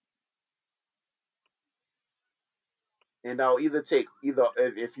 and I'll either take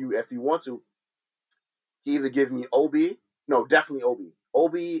if you want to, either give me Obi, no, definitely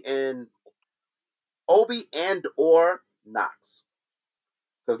Obi and or Knox,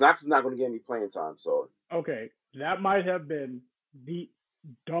 because Knox is not going to get any playing time. So Okay, that might have been the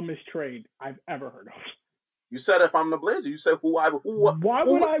dumbest trade I've ever heard of. you said if I'm the Blazers, you said Why would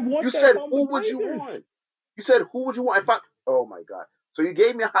I you want that said if I'm the who would you Blazers? want? You said who would you want if I? Oh my god! So you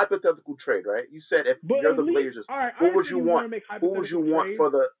gave me a hypothetical trade, right? You said if But you're at the least, Blazers, all right, I who would understand you you want want? to make Who would you hypothetical want trades, for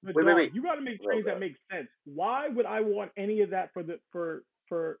the? but Wait. dog, you got to make Oh trades that god. make sense. Why would I want any of that for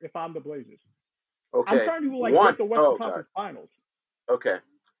if I'm the Blazers? I'm Okay. trying to like One. make the Western Oh god. Conference Finals. Okay.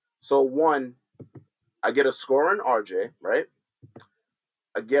 So one, I get a scorer in RJ, right?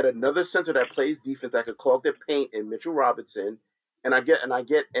 I get another center that plays defense that could clog the paint in Mitchell Robinson, and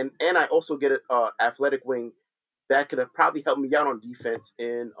I also get an athletic wing that could probably help me out on defense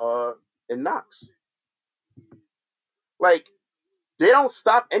in Knox. Like they don't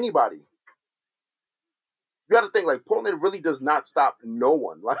stop anybody. You got to think like Portland really does not stop no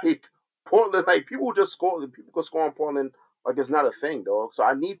one. Like Portland, like people just score. People can score on Portland like it's not a thing, dog. So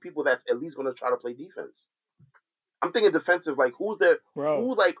I need people that's at least going to try to play defense. I'm thinking defensive. Like who's there? Bro,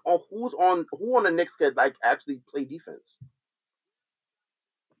 Who on the Knicks could like actually play defense?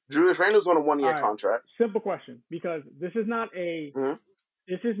 Julius Randle's on a all 1 year right, contract. simple question because this is not a Mm-hmm.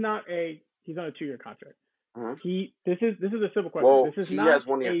 he's on a 2-year contract. Mm-hmm. This is a simple question. Well, This is he not has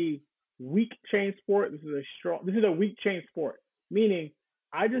 1 year. a weak chain sport. This is a weak chain sport. Meaning,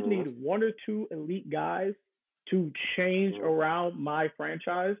 I just need one or two elite guys to change around my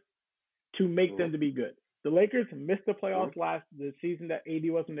franchise to make them to be good. The Lakers missed the playoffs the season that AD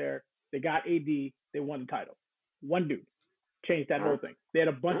wasn't there. They got AD. They won the title. One dude changed that whole thing. They had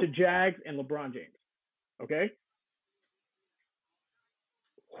a bunch of Jags and LeBron James. Okay?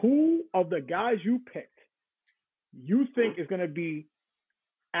 Who of the guys you picked you think is going to be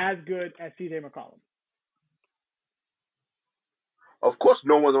as good as CJ McCollum? Of course,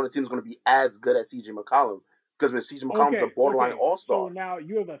 no one on the team is going to be as good as CJ McCollum because CJ McCollum's a borderline all-star. So now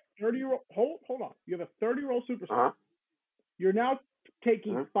you have a 30-year-old. Hold on. You have a 30-year-old superstar. You're now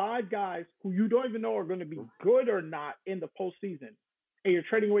taking 5 guys who you don't even know are going to be good or not in the postseason, and you're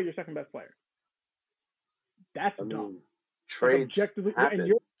trading away your second best player. That's dumb. Trades objectively, and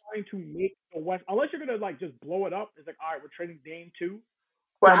you're trying to make the West, unless you're going to like just blow it up. It's like, all right, we're trading Dame too.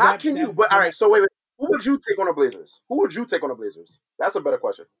 But how can you? But all right, so wait. Who would you take on the Blazers? That's a better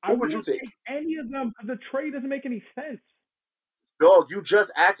question. Who would you take? Any of them. The trade doesn't make any sense. Dog, you just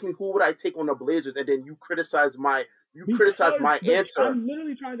asked me who would I take on the Blazers, and then you criticize my answer. I'm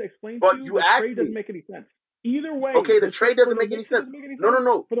literally trying to explain but to you. You the asked trade me. doesn't make any sense. Either way. Okay, the trade doesn't make any sense.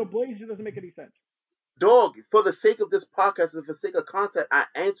 No. For the Blazers, it doesn't make any sense. Dog, for the sake of this podcast and for the sake of content, I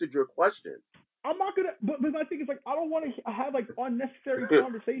answered your question. I'm not gonna, but my thing is like I don't want to have like unnecessary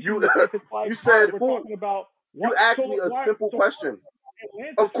conversations. You said we're talking about. You asked me a simple question.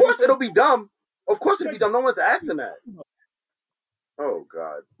 Of course, it'll be dumb. Of course, it'll be dumb. No one's asking that. Oh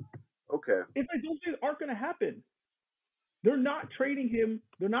God. Okay. It's like those things aren't gonna happen. They're not trading him.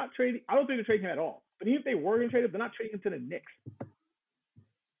 They're not trading. I don't think they're trading him at all. But even if they were gonna trade him, they're not trading him to the Knicks.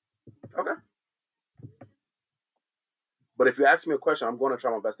 Okay. But if you ask me a question, I'm going to try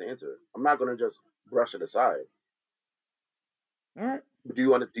my best to answer it. I'm not going to just brush it aside. All right. Do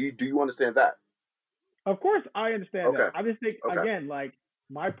you understand that? Of course, I understand that. I just think again, like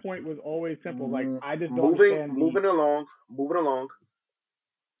my point was always simple. Like I just don't understand. Moving along.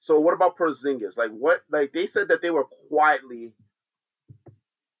 So what about Porzingis? Like what? Like they said that they were quietly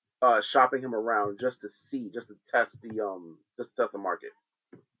shopping him around just to test the market.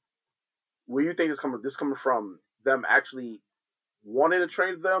 Where do you think this coming from? Them actually wanting to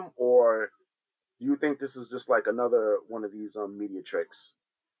trade them, or do you think this is just like another one of these media tricks?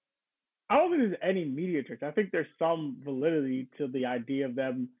 I don't think there's any media tricks. I think there's some validity to the idea of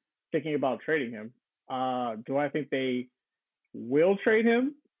them thinking about trading him. Do I think they will trade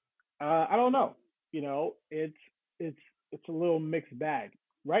him? I don't know. You know, it's a little mixed bag.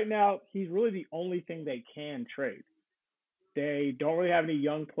 Right now, he's really the only thing they can trade. They don't really have any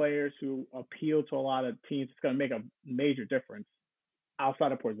young players who appeal to a lot of teams. It's going to make a major difference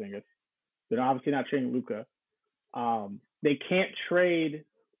outside of Porzingis. They're obviously not trading Luka. They can't trade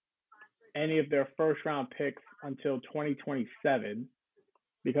any of their first-round picks until 2027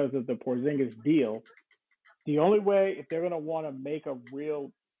 because of the Porzingis deal. The only way, if they're going to want to make a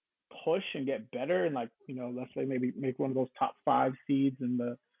real push and get better, and like let's say maybe make one of those top 5 seeds in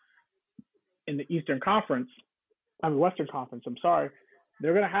the Eastern Conference. Western Conference, I'm sorry.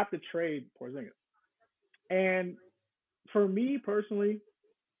 They're going to have to trade Porzingis. And for me personally,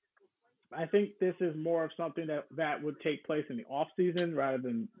 I think this is more of something that would take place in the off season rather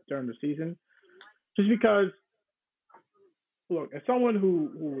than during the season. Just because, look, as someone who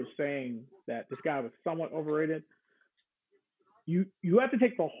was saying that this guy was somewhat overrated, you have to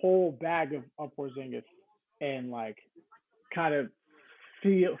take the whole bag of Porzingis and like kind of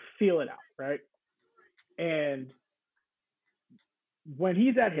feel it out, right? And when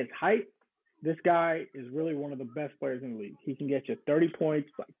he's at his height, this guy is really one of the best players in the league. He can get you 30 points,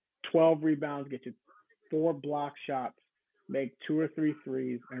 like 12 rebounds, get you 4 block shots, make 2 or 3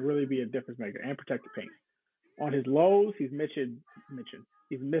 threes, and really be a difference maker and protect the paint. On his lows, he's missing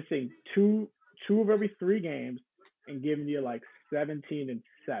two of every 3 games and giving you like 17 and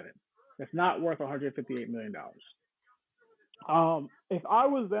 7. That's not worth $158 million. If I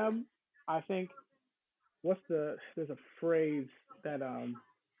was them, I think there's a phrase that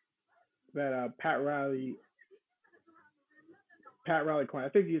Pat Riley coined. I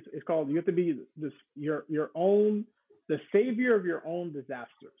think it's called, you have to be the savior of your own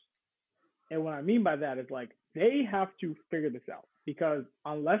disasters. And what I mean by that is like they have to figure this out, because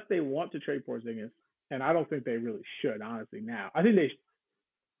unless they want to trade Porzingis, and I don't think they really should, honestly. Now I think they should.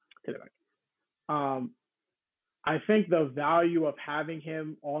 I think the value of having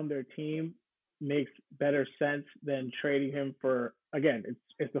him on their team makes better sense than trading him for, again,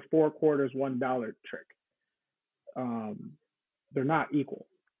 it's the 4 quarters $1 trick. They're not equal.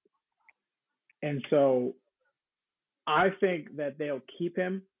 And so I think that they'll keep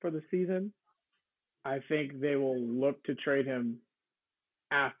him for the season. I think they will look to trade him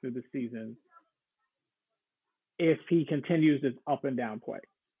after the season if he continues this up and down play.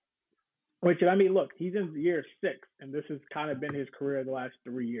 Which, I mean, look, he's in year 6, and this has kind of been his career the last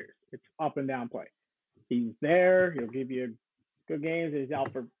 3 years. It's up and down play. He's there, he'll give you good games, and he's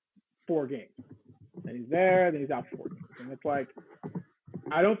out for 4 games. And he's there, then he's out for 4 games. And it's like,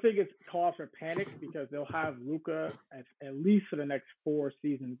 I don't think it's cause for panic, because they'll have Luka at least for the next 4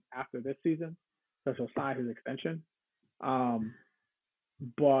 seasons after this season, because he'll sign his extension. Or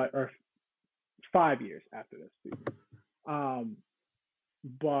 5 years after this season.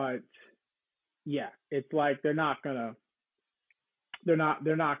 But yeah, it's like they're not gonna. I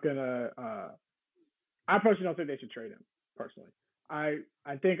personally don't think they should trade him. Personally, I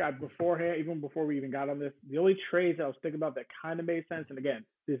think beforehand, even before we even got on this, the only trades I was thinking about that kind of made sense, and again,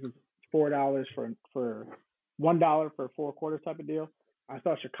 this is $4 for $1 for 4 quarters type of deal. I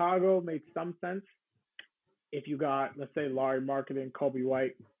thought Chicago made some sense if you got, let's say, Larry Marketing, Kobe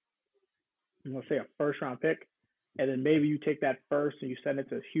White, and let's say a 1st round pick. And then maybe you take that first and you send it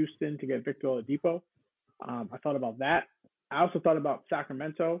to Houston to get Victor Oladipo. I thought about that. I also thought about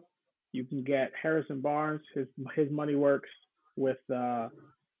Sacramento. You can get Harrison Barnes. His money works with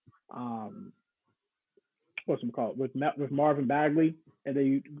with Marvin Bagley, and then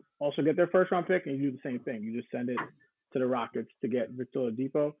you also get their 1st round pick, and you do the same thing. You just send it to the Rockets to get Victor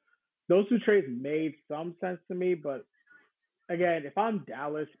Oladipo. Those 2 trades made some sense to me, but again, if I'm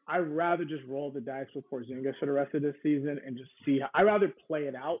Dallas, I'd rather just roll the dice with Porzingis for the rest of this season and just see. I'd rather play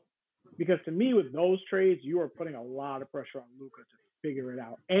it out, because to me, with those trades, you are putting a lot of pressure on Luka to figure it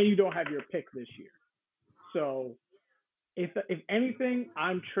out, and you don't have your pick this year. So, if anything,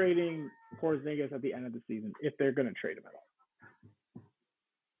 I'm trading Porzingis at the end of the season if they're going to trade him at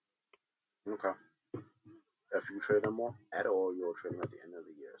all. Okay. If you trade him at all, you'll trade him at the end of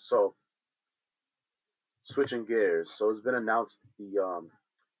the year. So, switching gears, so it's been announced the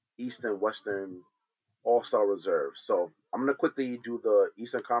East and Western All-Star Reserve. So I'm going to quickly do the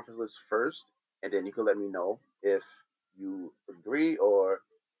Eastern Conference list first, and then you can let me know if you agree or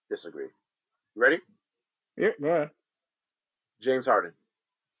disagree. You ready? Yep, go ahead. James Harden.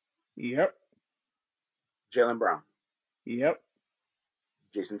 Yep. Jaylen Brown. Yep.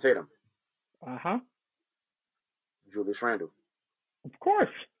 Jason Tatum. Uh-huh. Julius Randle. Of course.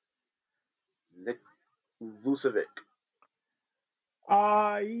 Nick Vucevic.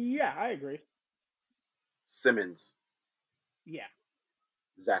 Yeah, I agree. Simmons. Yeah.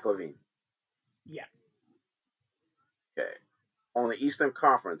 Zach LaVine. Yeah. Okay. On the Eastern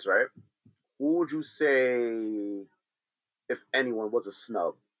Conference, right? Who would you say, if anyone, was a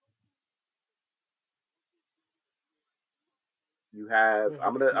snub? You have.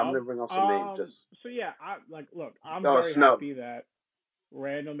 I'm gonna bring on some names. Just so yeah, I'm very happy that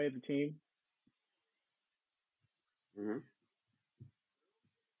Randle made the team. Mm-hmm.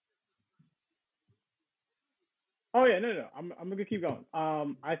 Oh yeah, no. I'm gonna keep going.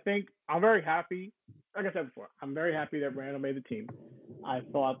 I think I'm very happy. Like I said before, I'm very happy that Randle made the team. I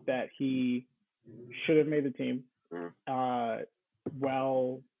thought that he should have made the team. Mm-hmm.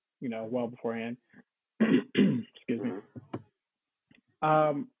 Well beforehand. Excuse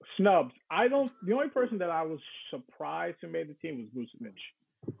Snubs. The only person that I was surprised who made the team was Vucevic.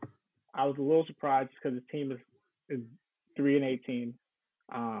 I was a little surprised because his team is 3-18.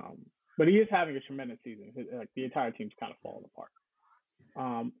 But he is having a tremendous season. The entire team's kind of falling apart.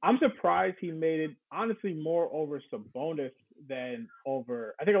 I'm surprised he made it, honestly, more over Sabonis than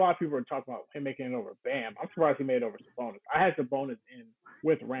over. I think a lot of people are talking about him making it over Bam. I'm surprised he made it over Sabonis. I had Sabonis in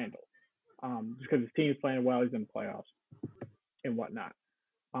with Randall, just because his team's playing well. He's in the playoffs and whatnot.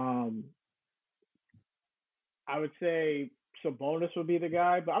 I would say Sabonis would be the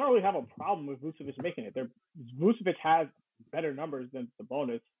guy, but I don't really have a problem with Vucevic making it. Vucevic has better numbers than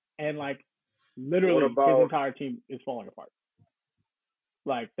Sabonis, and literally his entire team is falling apart.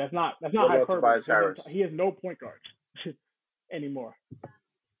 That's not hyperbole. He has no point guards anymore. Okay.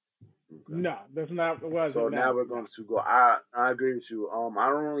 No, that's not. So now we're going to go. I agree with you. I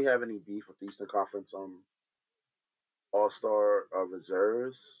don't really have any beef with the Eastern Conference All-Star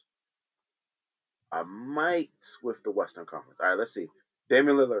reserves. I might with the Western Conference. All right, let's see.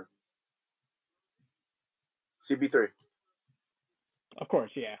 Damian Lillard, CP3. Of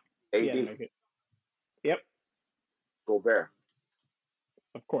course, yeah. AD. Yeah, yep. Gobert.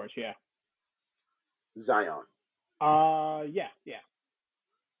 Of course, yeah. Zion. Yeah.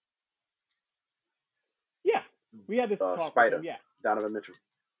 Yeah, we had this talk. Spider. Yeah. Donovan Mitchell.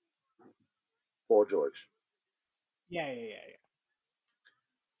 Paul George. Yeah.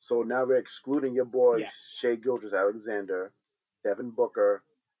 So now we're excluding your boy Shai Gilgeous-Alexander, Devin Booker,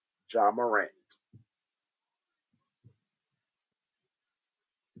 Ja Morant.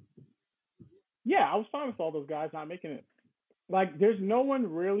 Yeah, I was fine with all those guys not making it. There's no one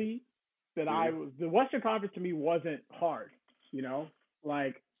really that the Western Conference to me wasn't hard, the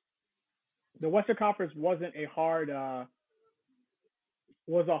Western Conference wasn't a hard,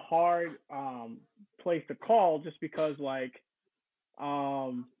 was a hard place to call just because,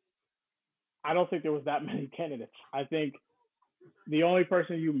 I don't think there was that many candidates. I think the only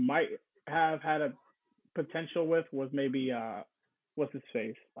person you might have had a potential with was maybe, what's his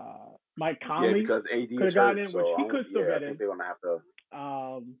face? Mike Conley. Yeah, because AD could have gotten in, which he could still get in. They're gonna have to.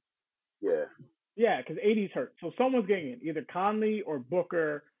 Yeah, because AD's hurt, so someone's getting in. Either Conley or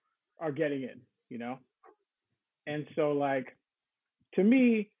Booker are getting in. And so to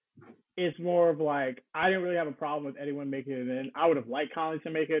me, it's more of I didn't really have a problem with anyone making it in. I would have liked Conley to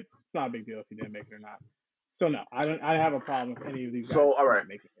make it. It's not a big deal if he didn't make it or not. So no, I don't have a problem with any of these guys. So all right,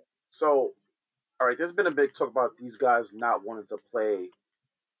 making it. So. All right, there's been a big talk about these guys not wanting to play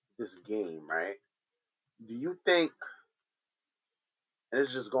this game, right? Do you think, and this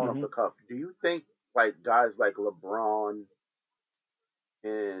is just going off the cuff, do you think guys like LeBron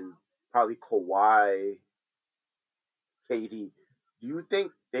and probably Kawhi, KD, do you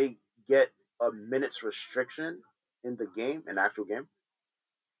think they get a minutes restriction in the game, an actual game?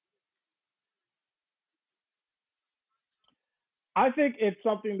 I think it's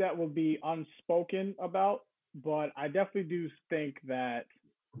something that will be unspoken about, but I definitely do think that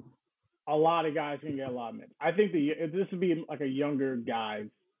a lot of guys can get a lot of minutes. I think this would be a younger guys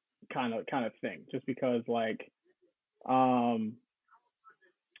kind of thing, just because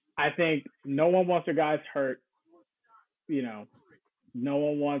I think no one wants their guys hurt. No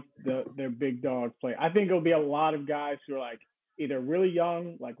one wants their big dogs play. I think it'll be a lot of guys who are either really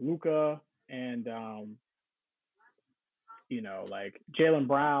young, like Luka and Jaylen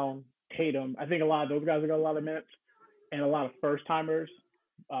Brown, Tatum. I think a lot of those guys will get a lot of minutes, and a lot of first timers.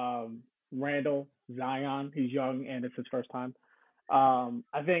 Randall, Zion, he's young and it's his first time.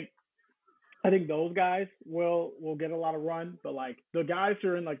 I think those guys will get a lot of run, but the guys who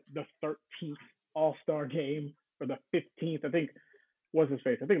are in the 13th All-Star game or the 15th, I think what's his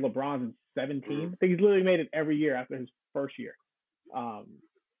face? I think LeBron's in 17. I think he's literally made it every year after his first year. I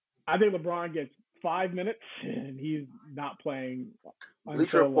think LeBron gets 5 minutes and he's not playing.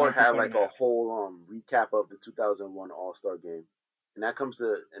 Bleacher Report had a whole recap of the 2001 All-Star game, and that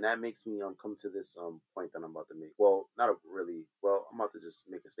makes me come to this point that I'm about to make. Well, not really. Well, I'm about to just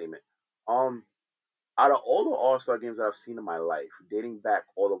make a statement. Out of all the All-Star games that I've seen in my life, dating back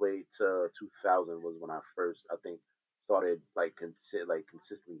all the way to 2000 was when I first, I think, started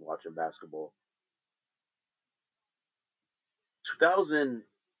consistently watching basketball.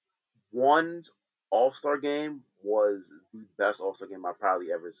 2001's All-Star game was the best All-Star game I've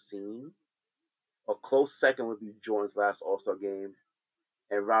probably ever seen. A close second would be Jordan's last All-Star game,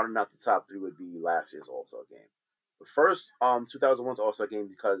 and rounding out the top three would be last year's All-Star game. The first 2001's All-Star game,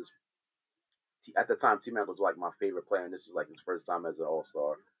 because at the time T-Mac was my favorite player, and this was his first time as an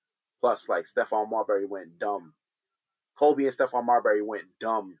All-Star. Plus Stephon Marbury went dumb. Kobe and Stephon Marbury went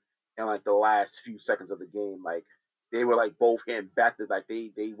dumb in the last few seconds of the game. They were like both hitting back to like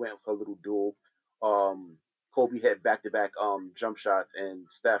they went for a little duel. Kobe hit back to back jump shots, and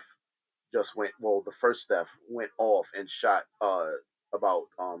Steph just went. Well, the first Steph went off and shot about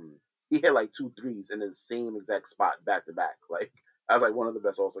he hit like 2 threes in the same exact spot back to back. Like that was like one of the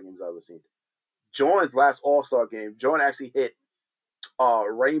best All Star games I've ever seen. Jordan's last All Star game, Jordan actually hit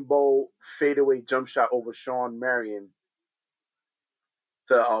rainbow fadeaway jump shot over Sean Marion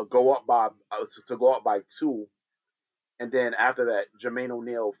to go up by to go up by two. And then after that, Jermaine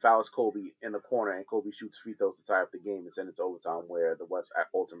O'Neal fouls Kobe in the corner, and Kobe shoots free throws to tie up the game and send it to overtime, where the West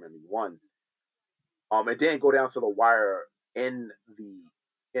ultimately won. It didn't go down to the wire in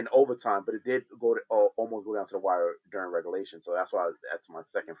overtime, but it did go to, almost go down to the wire during regulation. So that's why that's my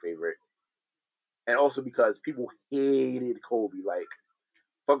second favorite. And also because people hated Kobe, like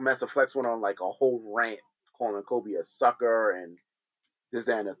Funkmaster Flex went on like a whole rant calling Kobe a sucker and this,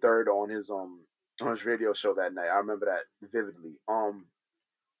 that, and the third on his radio show that night. I remember that vividly.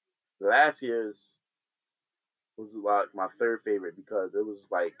 Last year's was like my third favorite because it was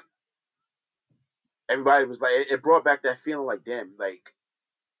like everybody was like it brought back that feeling like damn like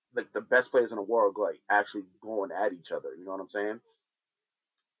the best players in the world like actually going at each other. You know what I'm saying?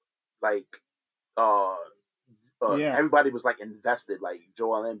 Like uh Yeah. everybody was like invested. Like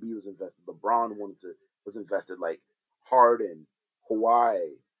Joel Embiid was invested. LeBron was invested. Like Harden,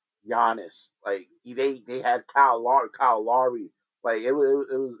 Kawhi, Giannis. Like they had Kyle Lowry. Like it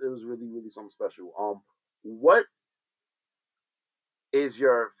was really something special. What is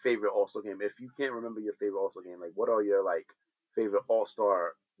your favorite All Star game? If you can't remember your favorite All Star game, like what are your like favorite All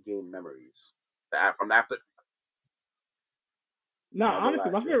Star game memories from after? No,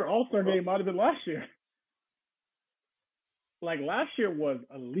 honestly, my Last year. favorite All Star game might have been last year. Like last year was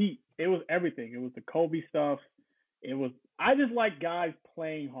elite. It was everything. It was the Kobe stuff. It was I just like guys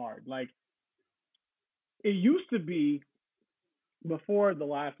playing hard. Like it used to be before the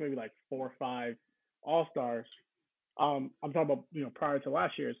last maybe like 4 or 5 All Stars. I'm talking about prior to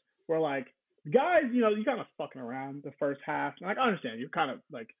last year's, where like guys, you kind of fucking around the first half. Like I understand you're kind of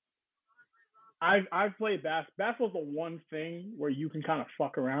like I've played basketball's the one thing where you can kind of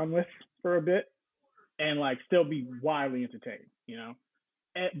fuck around with for a bit and like still be wildly entertaining.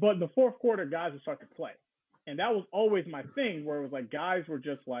 But in the fourth quarter, guys would start to play, and that was always my thing, where it was like guys were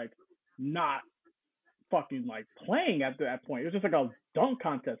just like not fucking like playing at that point. It was just like a dunk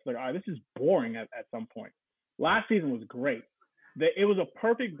contest. Like, all right, this is boring at some point. Last season was great. It was a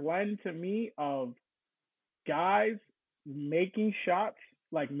perfect blend to me of guys making shots,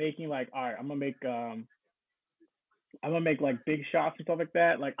 like making like, all right, I'm gonna make like big shots and stuff like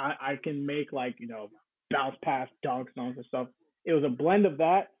that. Like I can make like bounce pass dunks and all this stuff. It was a blend of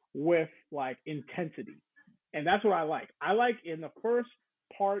that with like intensity, and that's what I like. I like in the first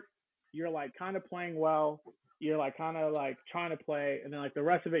part you're like kind of playing well, you're like kind of like trying to play, and then like the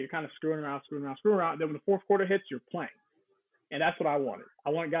rest of it you're kind of screwing around. And then when the fourth quarter hits, you're playing, and that's what I wanted.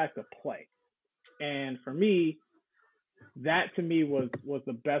 I want guys to play, and for me, that to me was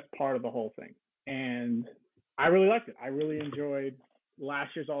the best part of the whole thing, and I really liked it. I really enjoyed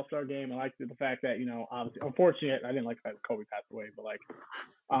last year's All Star game. I liked the fact that obviously, unfortunately, I didn't like the fact that Kobe passed away, but like,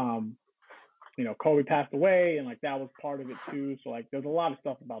 Kobe passed away, and like that was part of it too. So like, there's a lot of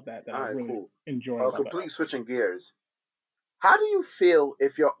stuff about that All I right, really cool. enjoyed. About Completely switching gears. How do you feel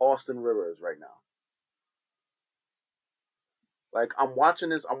if you're Austin Rivers right now? Like I'm watching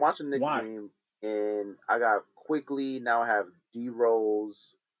the Knicks Why? game, and I got Quickly now. I have D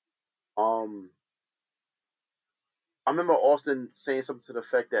Rose. Um, I remember Austin saying something to the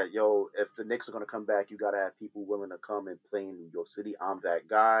effect that, "Yo, if the Knicks are gonna come back, you gotta have people willing to come and play in New York City. I'm that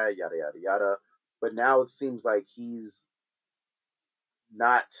guy." Yada yada yada. But now it seems like he's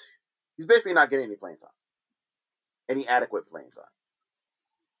not. He's basically not getting any playing time, any adequate playing time.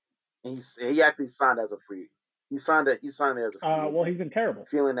 And he actually signed as a free. He signed there as a free agent, well, he's been terrible.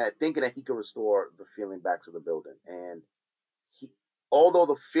 thinking that he could restore the feeling back to the building. And he, although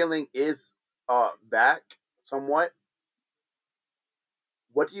the feeling is back somewhat,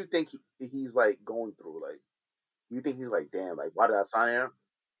 what do you think he's like going through? Like, do you think he's like, damn, like why did I sign him?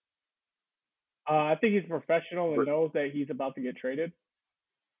 I think he's professional and But knows that he's about to get traded.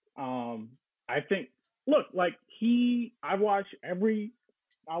 I think. Look, like I watch every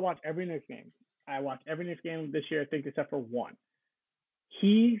Knicks game. I watched every Knicks game this year, I think, except for one.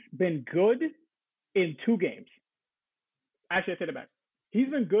 He's been good in 2 games. Actually, I take it back. He's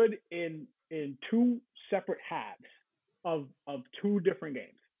been good in 2 separate halves of 2 different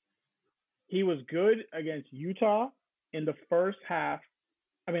games. He was good against Utah in the first half.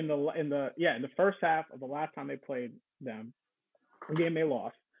 I mean, in the first half of the last time they played them, the game they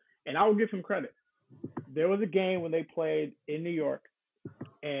lost. And I will give him credit. There was a game when they played in New York,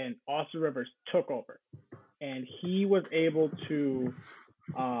 and Austin Rivers took over, and he was able to,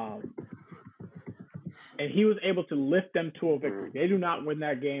 um, lift them to a victory. They do not win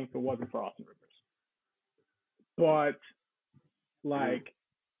that game if it wasn't for Austin Rivers. But like,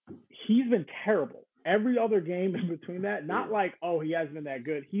 he's been terrible. Every other game in between that, not like, oh, he hasn't been that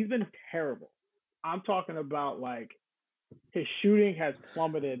good. He's been terrible. I'm talking about like his shooting has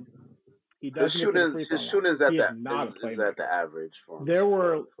plummeted. He does his shooting's at the average for a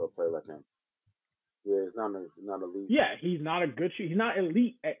player like him. Yeah, it's not elite. Yeah, he's not a good shooter. He's not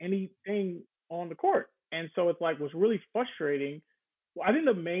elite at anything on the court. And so it's like what's really frustrating. Well, I think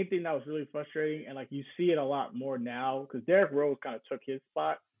the main thing that was really frustrating, and like you see it a lot more now, because Derrick Rose kind of took his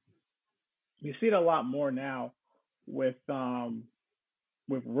spot. You see it a lot more now with Rose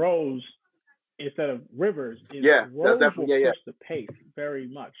instead of Rivers. Rose will push the pace very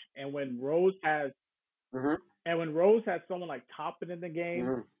much, and when Rose has someone like Toppin in the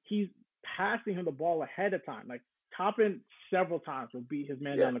game, he's passing him the ball ahead of time. Like Toppin several times will beat his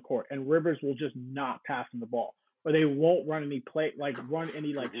man down the court, and Rivers will just not pass him the ball, or they won't run any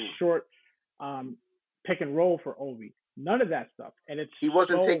short pick and roll for Obi. None of that stuff, and he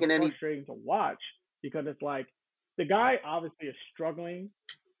wasn't taking frustrating to watch because it's like the guy obviously is struggling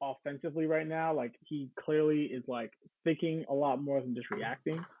offensively right now. Like he clearly is like thinking a lot more than just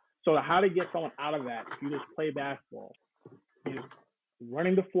reacting. So how to get someone out of that? If you just play basketball, you're just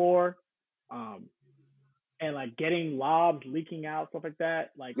running the floor, and like getting lobs leaking out, stuff like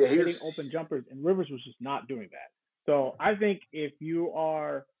that, like hitting open jumpers. And Rivers was just not doing that. So I think if you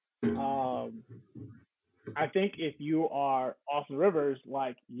are, Austin Rivers,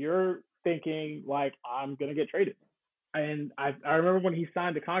 like you're thinking like I'm gonna get traded. And I remember when he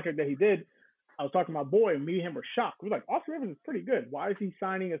signed the contract that he did, I was talking to my boy, and me and him were shocked. We were like, Austin Rivers is pretty good. Why is he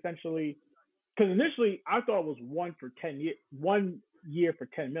signing essentially? Because initially I thought it was 1 year for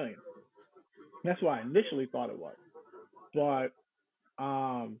 $10 million. That's what I initially thought it was, but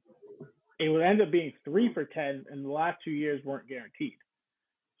it would end up being 3 for 10, and the last 2 years weren't guaranteed.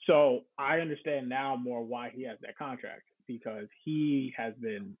 So I understand now more why he has that contract, because he has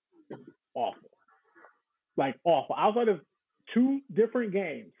been awful. Like awful. Outside of 2 different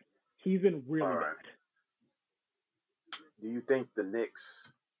games, he's been really bad. Do you think the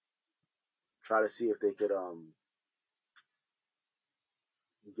Knicks try to see if they could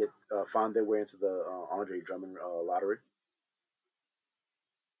find their way into the Andre Drummond lottery?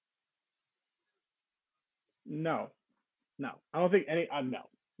 No. I don't think any. No,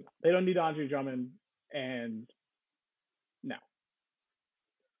 they don't need Andre Drummond, and no.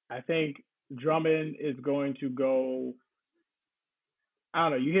 I think Drummond is going to go. I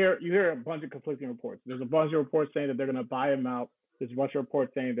don't know. You hear a bunch of conflicting reports. There's a bunch of reports saying that they're going to buy him out. There's a bunch of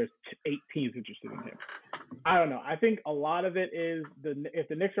reports saying there's 8 teams interested in him. I don't know. I think a lot of it is if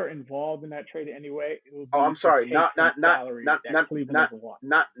the Knicks are involved in that trade anyway. It will be I'm sorry, not Cleveland doesn't want.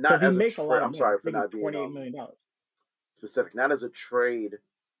 Not as a trade. I'm sorry for not being $28 million. Specific, not as a trade.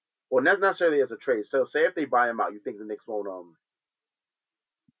 Well, not necessarily as a trade. So, say if they buy him out, you think the Knicks won't?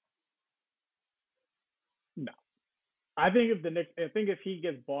 No, I think if he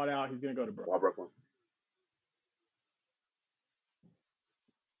gets bought out, he's going to go to Brooklyn. Why Brooklyn?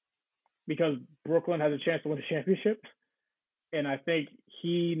 Because Brooklyn has a chance to win a championship, and I think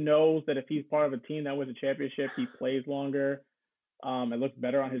he knows that if he's part of a team that wins a championship, he plays longer. It looks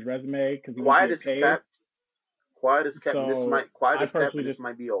better on his resume because he quiet as kept. So this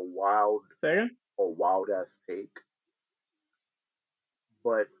might be a wild ass take.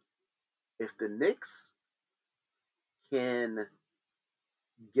 But if the Knicks can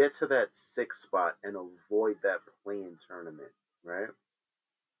get to that 6th spot and avoid that play-in tournament, right?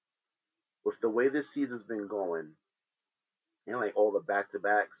 With the way this season's been going, and like all the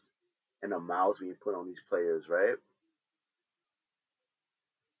back-to-backs and the miles being put on these players, right?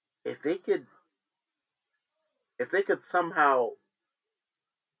 If they could somehow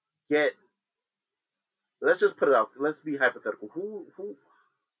get, let's just put it out. Let's be hypothetical.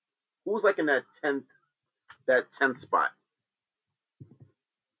 Who's like in that 10th spot?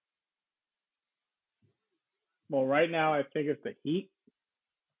 Well, right now I think it's the Heat.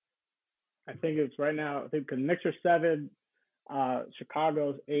 I think the Knicks are 7,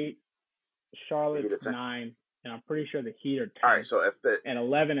 Chicago's 8, Charlotte's 9, and I'm pretty sure the Heat are 10. All right, so and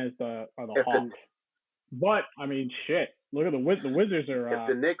 11 are the Hawks. But I mean, shit. Look at the Wizards are. If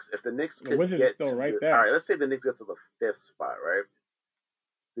the Knicks the Wizards are still right there. All right, let's say the Knicks get to the 5th spot, right?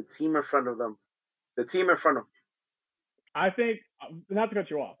 The team in front of them. I think not to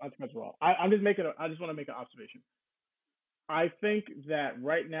cut you off. I just want to make an observation. I think that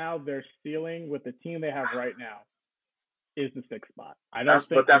right now their ceiling with the team they have right now is the sixth spot. I That's don't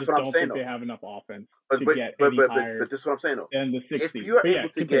think but I that's just what I'm don't saying think though. they have enough offense But to but get but any but but, higher but this is what I'm saying though. than the sixth If seed. you're But yeah, able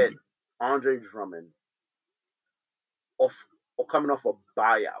to get continue. Andre Drummond off or coming off a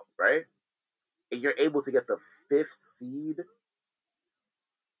buyout, right? And you're able to get the fifth seed,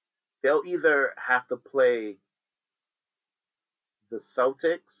 they'll either have to play the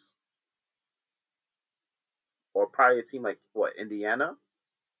Celtics or probably a team like what, Indiana?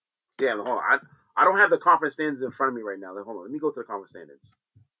 Damn, hold on. I don't have the conference standings in front of me right now. Hold on, let me go to the conference standings.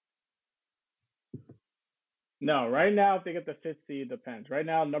 No, right now if they get the fifth seed, depends. Right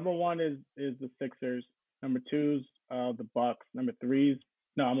now, number one is the Sixers. Number two's the Bucks. Number three's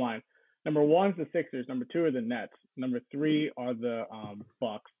no, I'm lying. Number one's the Sixers. Number two are the Nets. Number three are the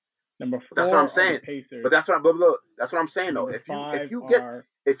Bucks. Number That's what I'm four are the saying. Pacers. But that's what I'm that's what I'm saying though. Number If five you are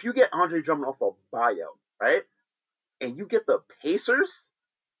get Andre Drummond off a buyout, right? And you get the Pacers,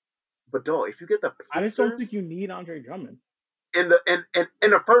 but dog, if you get the I just don't think Pacers you need Andre Drummond. in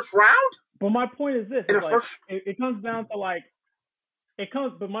the first round, But my point is this: in is the like first, it comes down to like it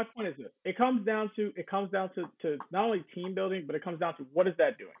comes. But my point is this: it comes down to not only team building, but it comes down to what is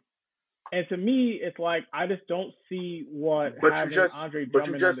that doing. And to me, it's like I just don't see what but having Andre but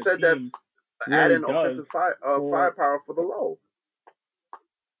you Drummond on just the said that's team really adding does offensive for. firepower for the low.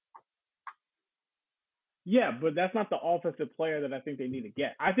 Yeah, but that's not the offensive player that I think they need to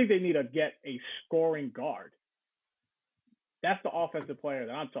get. I think they need to get a scoring guard. That's the offensive player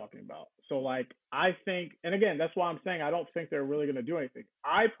that I'm talking about. So, like, I think, and again, that's why I'm saying I don't think they're really going to do anything.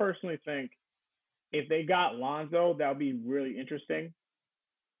 I personally think if they got Lonzo, that would be really interesting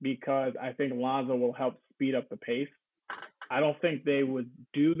because I think Lonzo will help speed up the pace. I don't think they would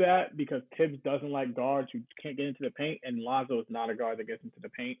do that because Tibbs doesn't like guards who can't get into the paint, and Lonzo is not a guard that gets into the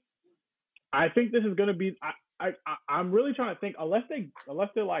paint. I think this is going to be. I'm really trying to think unless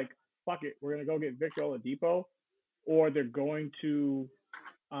they're like, fuck it, we're gonna go get Victor Oladipo, or they're going to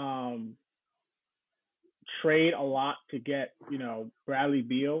trade a lot to get Bradley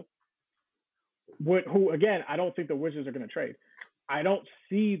Beal, who again I don't think the Wizards are going to trade. I don't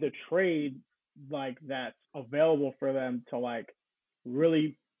see the trade like that's available for them to like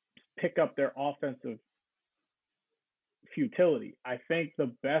really pick up their offensive futility. I think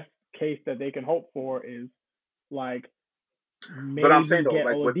the best case that they can hope for is like maybe But I'm saying though, get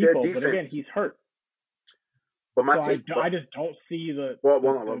like with their Oladipo, but again, defense, he's hurt. but my So take, I just don't see the. well,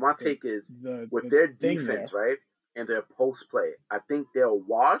 my take is with their thing defense, there. right, and their post play, I think they'll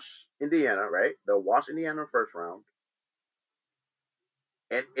wash Indiana, right? They'll wash Indiana in the first round,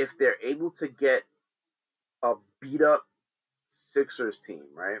 and if they're able to get a beat up Sixers team,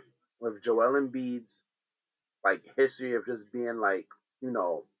 right, with Joel Embiid's like history of just being like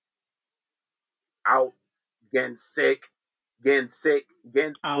out, getting sick, getting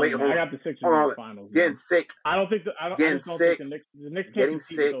wait, hold I on, got the Sixers hold in on, the finals. getting Man. sick, I don't think I getting just don't sick, think the Knicks can't getting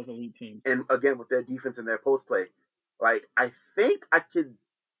compete with sick, those elite teams. and again with their defense and their post play, like I think I could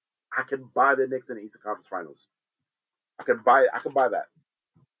buy the Knicks in the Eastern Conference Finals. I could buy that.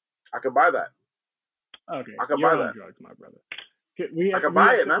 I could buy that. Okay, I could you're buy on that. drugs, my brother. I could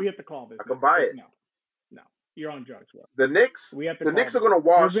buy it, man. We have to call this. I could buy it. No, you're on drugs, bro. The Knicks. We have to. The Knicks are gonna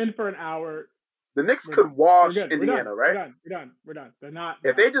wash. We've been for an hour. The Knicks could wash Indiana, right? We're done. They're not.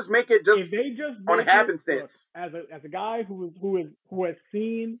 If they just make it just if they just on happenstance. Look, as a guy who has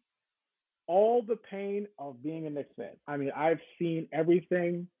seen all the pain of being a Knicks fan. I mean, I've seen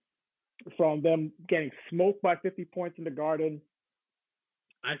everything from them getting smoked by 50 points in the Garden.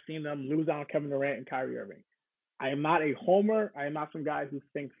 I've seen them lose on Kevin Durant and Kyrie Irving. I am not a homer. I am not some guy who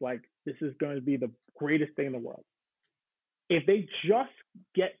thinks like this is going to be the greatest thing in the world. If they just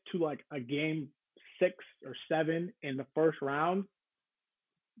get to like a game 6 or 7 in the first round,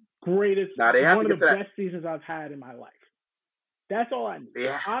 greatest, one of the best seasons I've had in my life. That's all I need.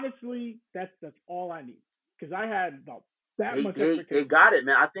 Yeah. Honestly, that's all I need because I had that much. They got it,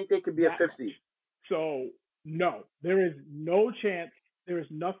 man. I think they could be a 5th seed. So no, there is no chance. There is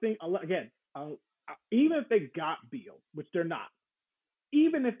nothing. Again, even if they got Beal, which they're not,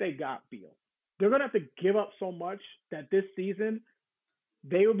 even if they got Beal, they're gonna have to give up so much that this season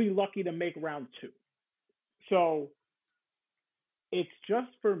they will be lucky to make round 2. So it's just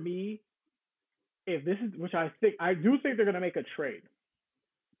for me. If this is, which I do think they're going to make a trade.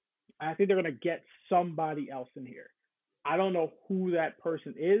 I think they're going to get somebody else in here. I don't know who that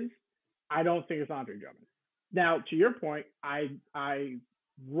person is. I don't think it's Andre Drummond. Now, to your point, I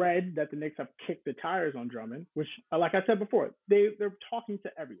read that the Knicks have kicked the tires on Drummond, which, like I said before, they're talking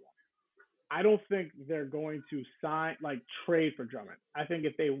to everyone. I don't think they're going to trade for Drummond. I think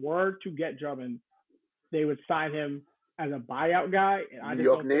if they were to get Drummond, they would sign him as a buyout guy, and I New just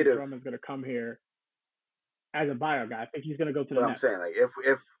York don't think native. Drummond's going to come here as a buyout guy. I think he's going to go to the But I'm Nets. saying, like,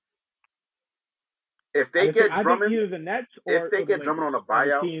 if they get I Drummond, think either the Nets or if they the get Lakers Drummond on a are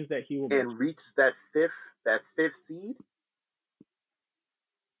the buyout teams that he will and reach that fifth seed,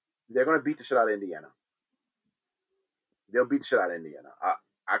 they're gonna beat the shit out of Indiana. They'll beat the shit out of Indiana.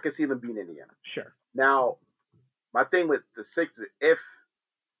 I can see them beating Indiana. Sure. Now, my thing with the Sixers, if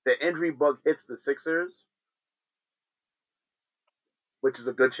the injury bug hits the Sixers, which is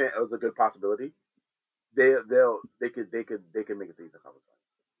a good chance, it was a good possibility, they could make it to Eastern Conference.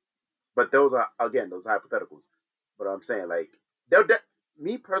 But those are those hypotheticals. But I'm saying, like,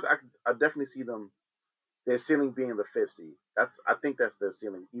 me personally, I definitely see them. Their ceiling being the fifth seed. I think that's their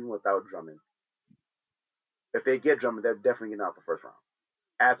ceiling, even without Drummond. If they get Drummond, they're definitely getting out the first round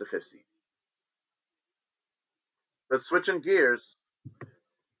as a fifth seed. But switching gears,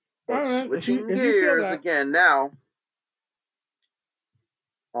 again now.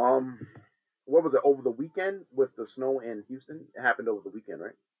 What was it over the weekend with the snow in Houston? It happened over the weekend,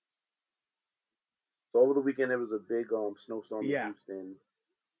 right? So over the weekend there was a big snowstorm in Houston.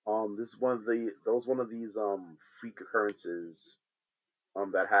 This is one of these freak occurrences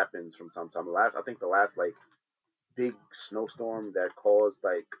that happens from time to time. The last like big snowstorm that caused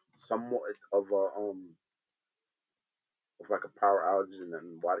like somewhat of a power outage and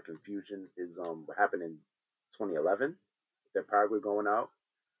then a lot of confusion is what happened in 2011. The power grid going out.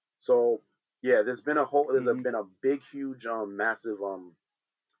 So yeah, there's been a big, huge, massive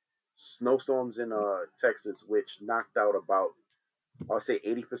snowstorms in Texas, which knocked out about, I'll say,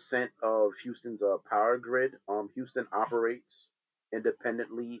 80% of Houston's power grid. Houston operates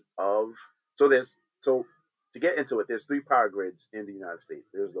independently of so to get into it, there's three power grids in the United States.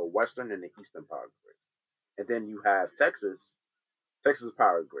 There's the Western and the Eastern power grids, and then you have Texas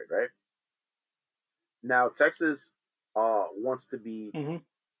power grid, right? Now Texas wants to be. Mm-hmm.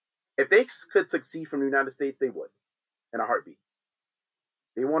 If they could succeed from the United States, they would in a heartbeat.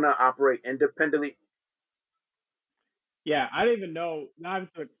 They want to operate independently. Yeah, I didn't even know.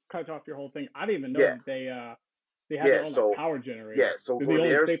 Not to cut off your whole thing, I didn't even know that they have their own power generator. Yeah, so they're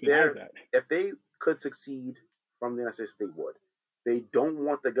the only state that has that. If they could succeed from the United States, they would. They don't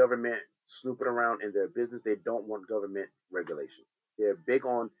want the government snooping around in their business. They don't want government regulation. They're big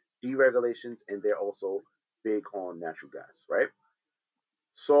on deregulations, and they're also big on natural gas, right?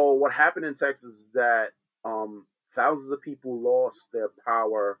 So what happened in Texas is that thousands of people lost their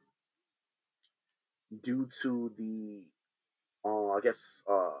power due to the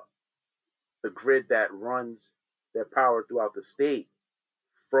the grid that runs their power throughout the state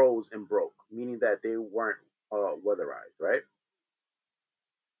froze and broke, meaning that they weren't weatherized, right?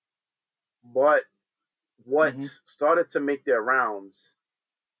 But what started to make their rounds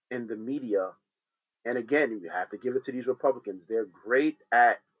in the media, and again, you have to give it to these Republicans, they're great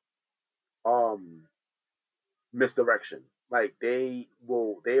at misdirection. Like they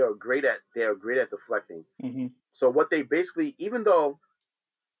are great at deflecting. Mm-hmm. So what they basically, even though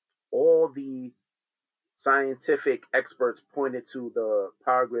all the scientific experts pointed to the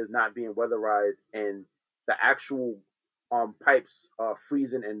power grid not being weatherized and the actual pipes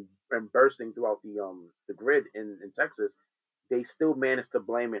freezing and bursting throughout the grid in Texas, they still managed to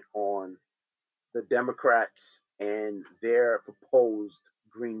blame it on the Democrats and their proposed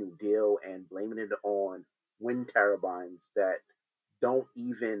Green New Deal and blaming it on wind turbines that don't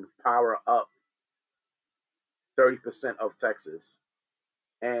even power up 30% of Texas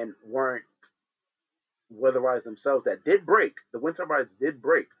and weren't weatherized themselves. That did break. The wind turbines did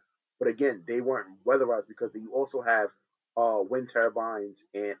break, but again, they weren't weatherized because you also have wind turbines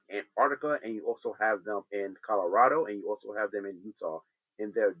in Antarctica, and you also have them in Colorado, and you also have them in Utah,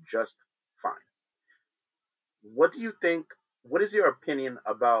 and they're just fine. What do you think? What is your opinion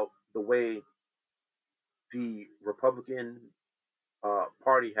about the way the Republican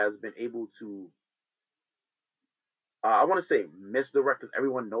Party has been able to, I want to say misdirect, because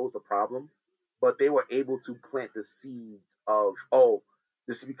everyone knows the problem, but they were able to plant the seeds of,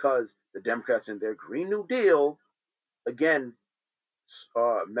 this is because the Democrats in their Green New Deal, again,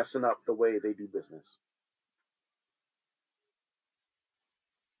 messing up the way they do business.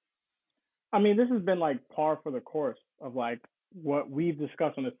 I mean, this has been like par for the course of like what we've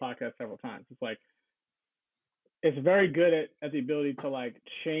discussed on this podcast several times. It's like it's very good at the ability to like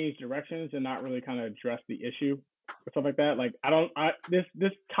change directions and not really kind of address the issue or stuff like that. Like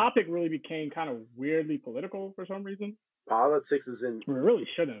this topic really became kind of weirdly political for some reason. Politics is in. It really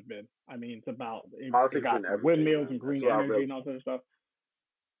shouldn't have been. I mean, it's about politics in everything, windmills and green energy and all that stuff.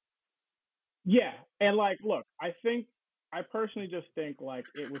 Yeah, and like, look, I personally just think like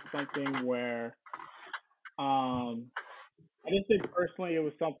it was something where, I just think personally it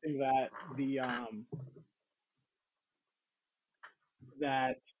was something that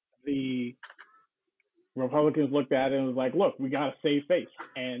the Republicans looked at it and was like, look, we got to save face.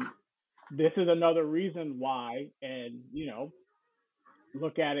 And this is another reason why, and,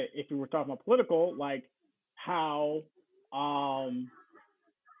 look at it if we were talking about political, like how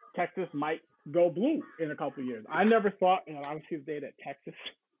Texas might go blue in a couple of years. I never thought, obviously the day that Texas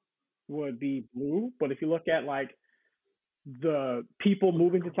would be blue, but if you look at like the people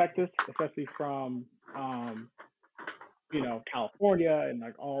moving to Texas, especially from California and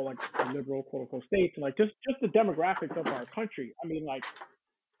like all like liberal quote unquote states, and like just the demographics of our country. I mean, like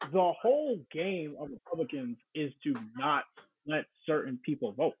the whole game of Republicans is to not let certain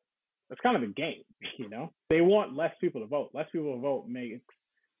people vote. That's kind of a game, They want less people to vote. Less people to vote makes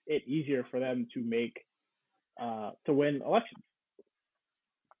it easier for them to win elections.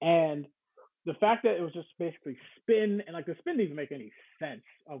 And the fact that it was just basically spin, and like the spin didn't make any sense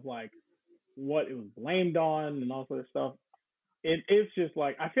of like what it was blamed on and all sort of stuff. It's just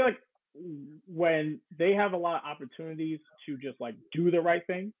like I feel like when they have a lot of opportunities to just like do the right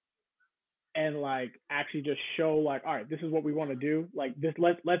thing and like actually just show like, all right, this is what we want to do. Like this,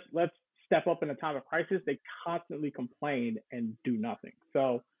 let's step up in a time of crisis. They constantly complain and do nothing.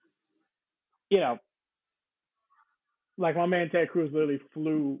 So, like my man Ted Cruz literally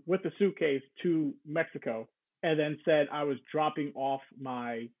flew with the suitcase to Mexico and then said I was dropping off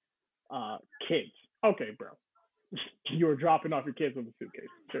my kids. Okay, bro. You were dropping off your kids with a suitcase.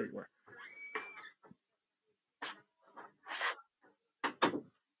 Sure you were.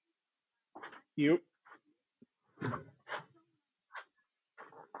 You.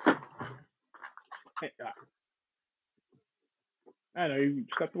 I know you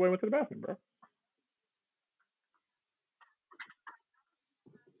stepped away, went to the bathroom, bro.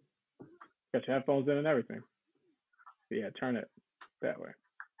 Got your headphones in and everything. Yeah, turn it that way.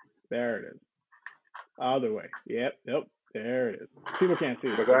 There it is. Other way. Yep. There it is. People can't see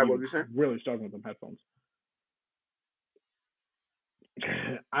it. But God, what were you saying? Really struggling with them headphones.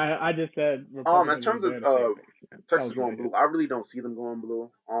 I just said. In terms of Texas going blue, I really don't see them going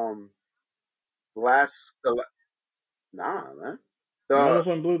blue. Nah, man. They almost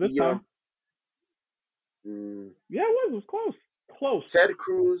went blue this time. Yeah, it was close. Ted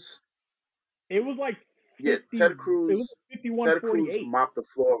Cruz. It was like 50, Ted Cruz. It was 51-48. Mopped the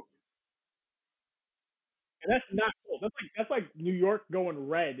floor. And that's not cool. That's like New York going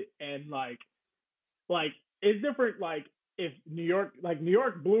red and like it's different. Like if New York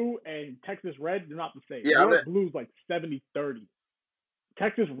blue and Texas red, they're not the same. Yeah, New York blue is like 70-30.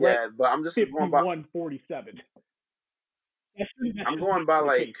 Texas red. Yeah, but I'm just 51-47. I'm going by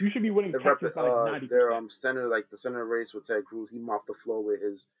like you should be winning Texas by like 90%. Their the center race with Ted Cruz. He mopped the floor with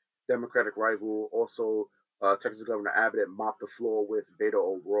his Democratic rival. Also, Texas Governor Abbott mopped the floor with Beto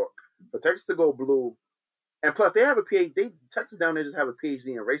O'Rourke. But Texas to go blue, and plus they have a PhD. Texas down there just have a PhD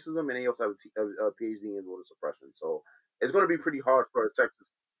in racism, and they also have a PhD in voter suppression. So it's going to be pretty hard for Texas.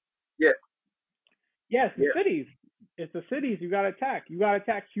 Yeah. Yes, the cities. It's the cities you got to attack. You got to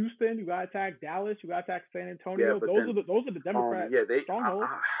attack Houston. You got to attack Dallas. You got to attack San Antonio. Yeah, those are the Democrats. Strongholds.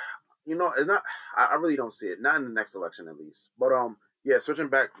 It's not. I really don't see it. Not in the next election, at least. But yeah. Switching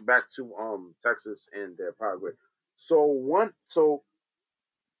back to Texas and their power grid.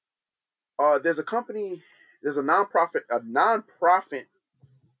 There's a company. There's a nonprofit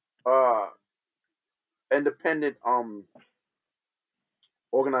independent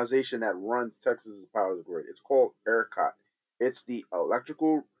organization that runs Texas's power grid. It's called ERCOT. It's the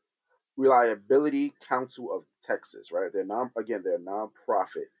Electrical Reliability Council of Texas, right? They're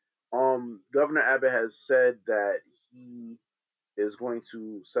nonprofit. Governor Abbott has said that he is going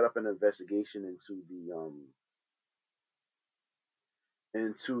to set up an investigation into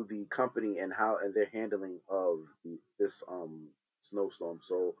the company and their handling of this snowstorm.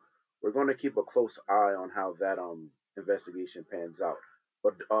 So we're going to keep a close eye on how that investigation pans out.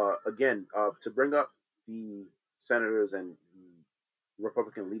 But again, to bring up the senators and the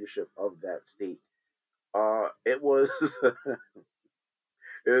Republican leadership of that state, it was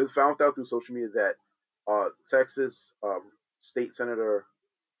it was found out through social media that Texas State Senator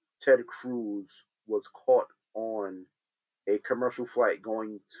Ted Cruz was caught on a commercial flight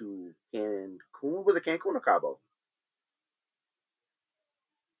going to Cancun. Was it Cancun or Cabo?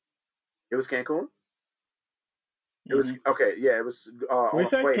 It was Cancun. It was okay. Yeah, it was on a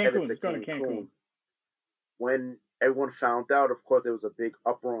flight headed to Cancun. When everyone found out, of course, there was a big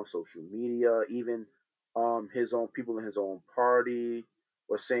uproar on social media. Even his own people in his own party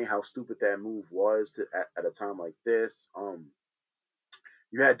were saying how stupid that move was at a time like this.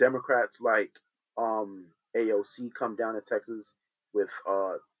 You had Democrats like AOC come down to Texas with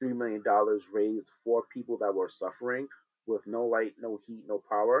 $3 million raised for people that were suffering with no light, no heat, no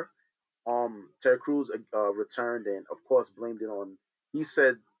power. Ted Cruz returned and of course blamed it on. He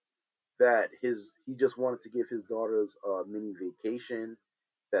said that he just wanted to give his daughters a mini vacation,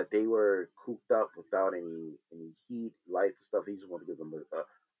 that they were cooped up without any heat, lights, and stuff. He just wanted to give them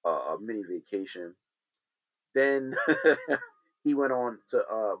a mini vacation. Then he went on to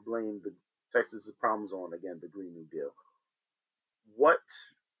blame the Texas' problems on again the Green New Deal. What?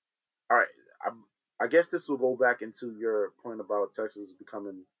 All right, I guess this will go back into your point about Texas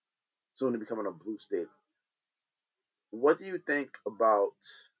becoming soon to becoming a blue state. What do you think about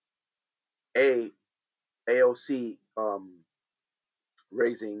a AOC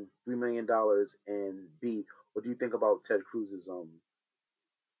raising $3 million, and B, what do you think about Ted Cruz's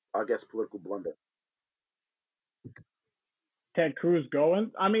I guess political blunder? Ted Cruz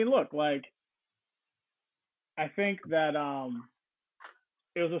going. I mean, look, like I think that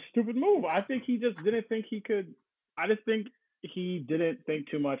it was a stupid move. I think he just didn't think he could. I just think he didn't think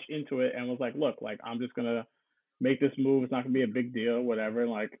too much into it and was like, look, like I'm just gonna make this move. It's not gonna be a big deal, whatever.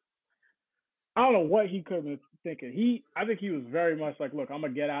 And like I don't know what he could have been thinking. I think he was very much like, look, I'm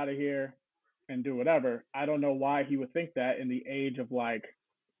gonna get out of here and do whatever. I don't know why he would think that in the age of like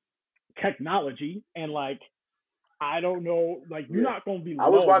technology and like I don't know, like you're Yeah, not gonna be I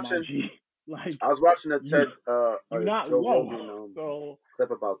was low, my watching. G. Like I was watching you, you're a not Joe low. Rogan So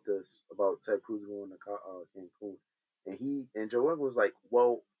clip about this about Ted Cruz going to Cancun, and Joe Rogan was like,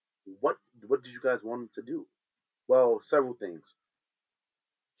 "Well, what did you guys want him to do?" Well, several things.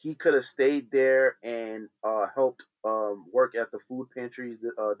 He could have stayed there and helped work at the food pantries,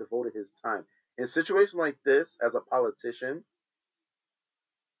 devoted his time. In a situation like this, as a politician,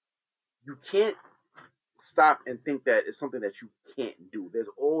 you can't stop and think that it's something that you can't do. There's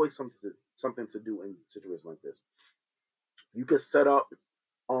always something to do in situations like this. You could set up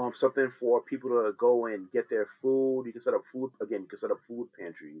something for people to go and get their food. You can set up food again. You can set up food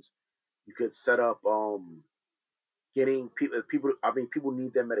pantries. You could set up getting people. I mean, people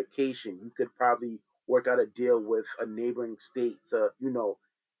need their medication. You could probably work out a deal with a neighboring state to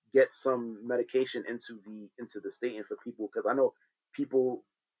get some medication into the state and for people, because I know people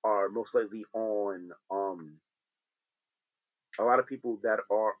are most likely on a lot of people that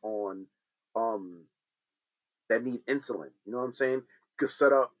are on um that need insulin. You know what I'm saying? You could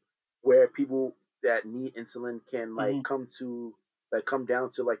set up where people that need insulin can mm-hmm. come down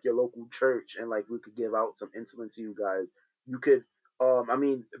to like your local church, and like we could give out some insulin to you guys. You could I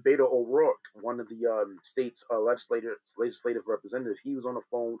mean, Beto O'Rourke, one of the state's legislative representatives, he was on the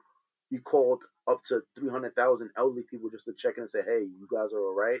phone. He called up to 300,000 elderly people just to check in and say, "Hey, you guys are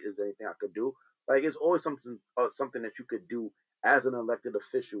all right? Is there anything I could do?" Like it's always something that you could do as an elected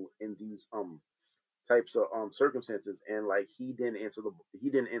official in these types of circumstances, and like he didn't answer the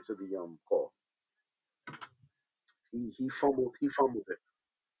call. He fumbled it.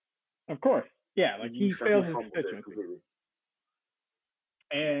 Of course, yeah, like he He failed his fumbled it constituency, completely.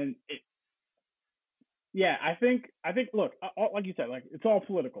 and yeah, I think look, like you said, like it's all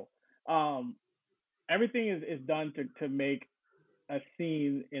political. Um, Everything is done to make a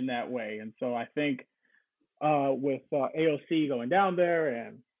scene in that way, and so I think with AOC going down there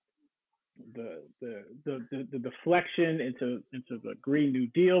and the deflection into the Green New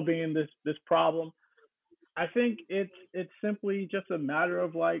Deal being this problem, I think it's simply just a matter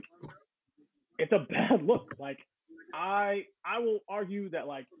of like it's a bad look. Like I will argue that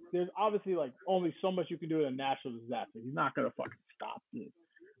like there's obviously like only so much you can do in a natural disaster. He's not gonna fucking stop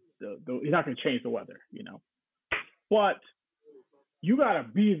he's not gonna change the weather, you know. But you gotta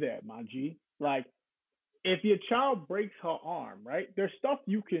be there, my G. Like if your child breaks her arm, right? There's stuff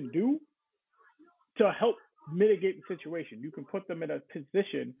you can do to help mitigate the situation. You can put them in a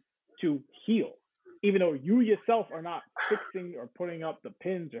position to heal. Even though you yourself are not fixing or putting up the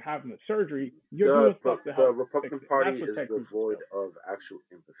pins or having the surgery, you're doing stuff to The help fix Republican it. And Party that's what is Ted Cruz devoid does. of actual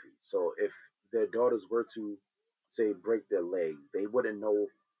empathy. So if their daughters were to say break their leg, they wouldn't know.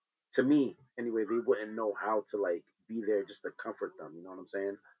 To me, anyway, they wouldn't know how to like be there just to comfort them. You know what I'm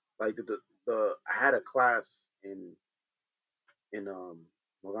saying? Like the I had a class in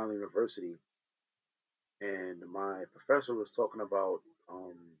Long Island University, and my professor was talking about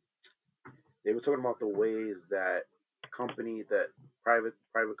um, they were talking about the ways that private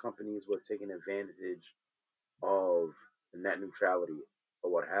companies were taking advantage of net neutrality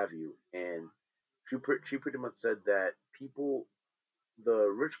or what have you, and she pretty much said that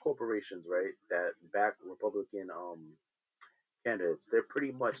the rich corporations, right, that back Republican candidates, they're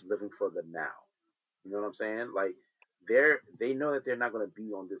pretty much living for the now. You know what I'm saying? Like they know that they're not going to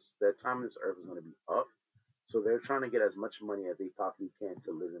be on this. Their time on this earth is going to be up. So they're trying to get as much money as they possibly can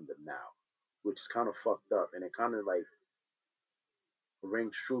to live in the now, which is kind of fucked up. And it kind of like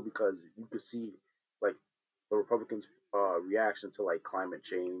rings true because you could see like the Republicans' reaction to like climate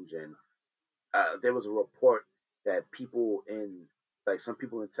change. And there was a report that people in like some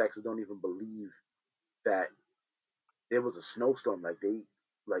people in Texas don't even believe that there was a snowstorm. Like they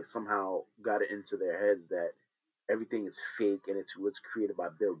like somehow got it into their heads that everything is fake and it's what's created by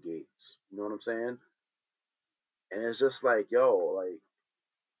Bill Gates. You know what I'm saying? And it's just like, yo, like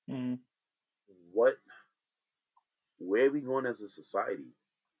Mm-hmm. what where are we going as a society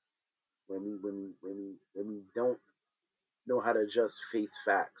when we don't know how to just face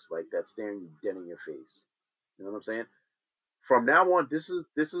facts like that staring you dead in your face. You know what I'm saying? From now on, this is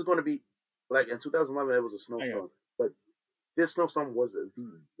going to be like in 2011 it was a I got snowstorm, but this snowstorm was the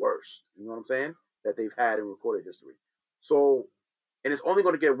worst. You know what I'm saying? That they've had in recorded history. So, and it's only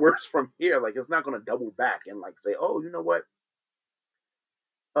going to get worse from here. Like it's not going to double back and like say, oh, you know what?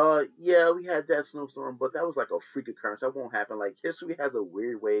 Yeah, we had that snowstorm, but that was like a freak occurrence. That won't happen. Like history has a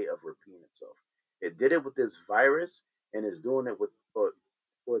weird way of repeating itself. It did it with this virus, and it's doing it with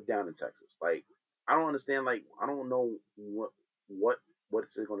down in Texas. Like I don't understand. Like I don't know what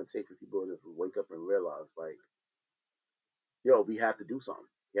what's it going to take for people to wake up and realize like, yo, we have to do something.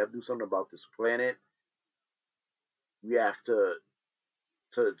 We have to do something about this planet. We have to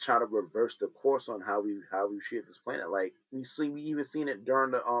try to reverse the course on how we treat this planet. Like we even seen it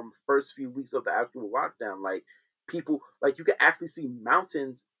during the first few weeks of the actual lockdown. Like people like you can actually see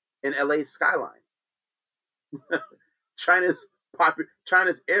mountains in LA's skyline. China's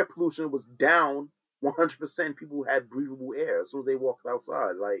air pollution was down 100%. People had breathable air as soon as they walked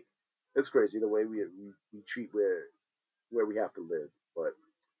outside. Like it's crazy the way we treat where we have to live. But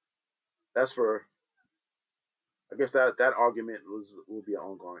that's for I guess that argument will be an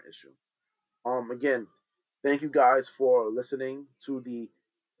ongoing issue. Again, thank you guys for listening to the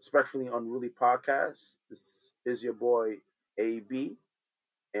Respectfully Unruly podcast. This is your boy AB,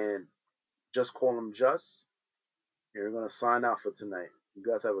 and just call him Just. And we're gonna sign out for tonight. You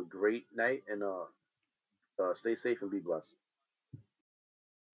guys have a great night, and stay safe and be blessed.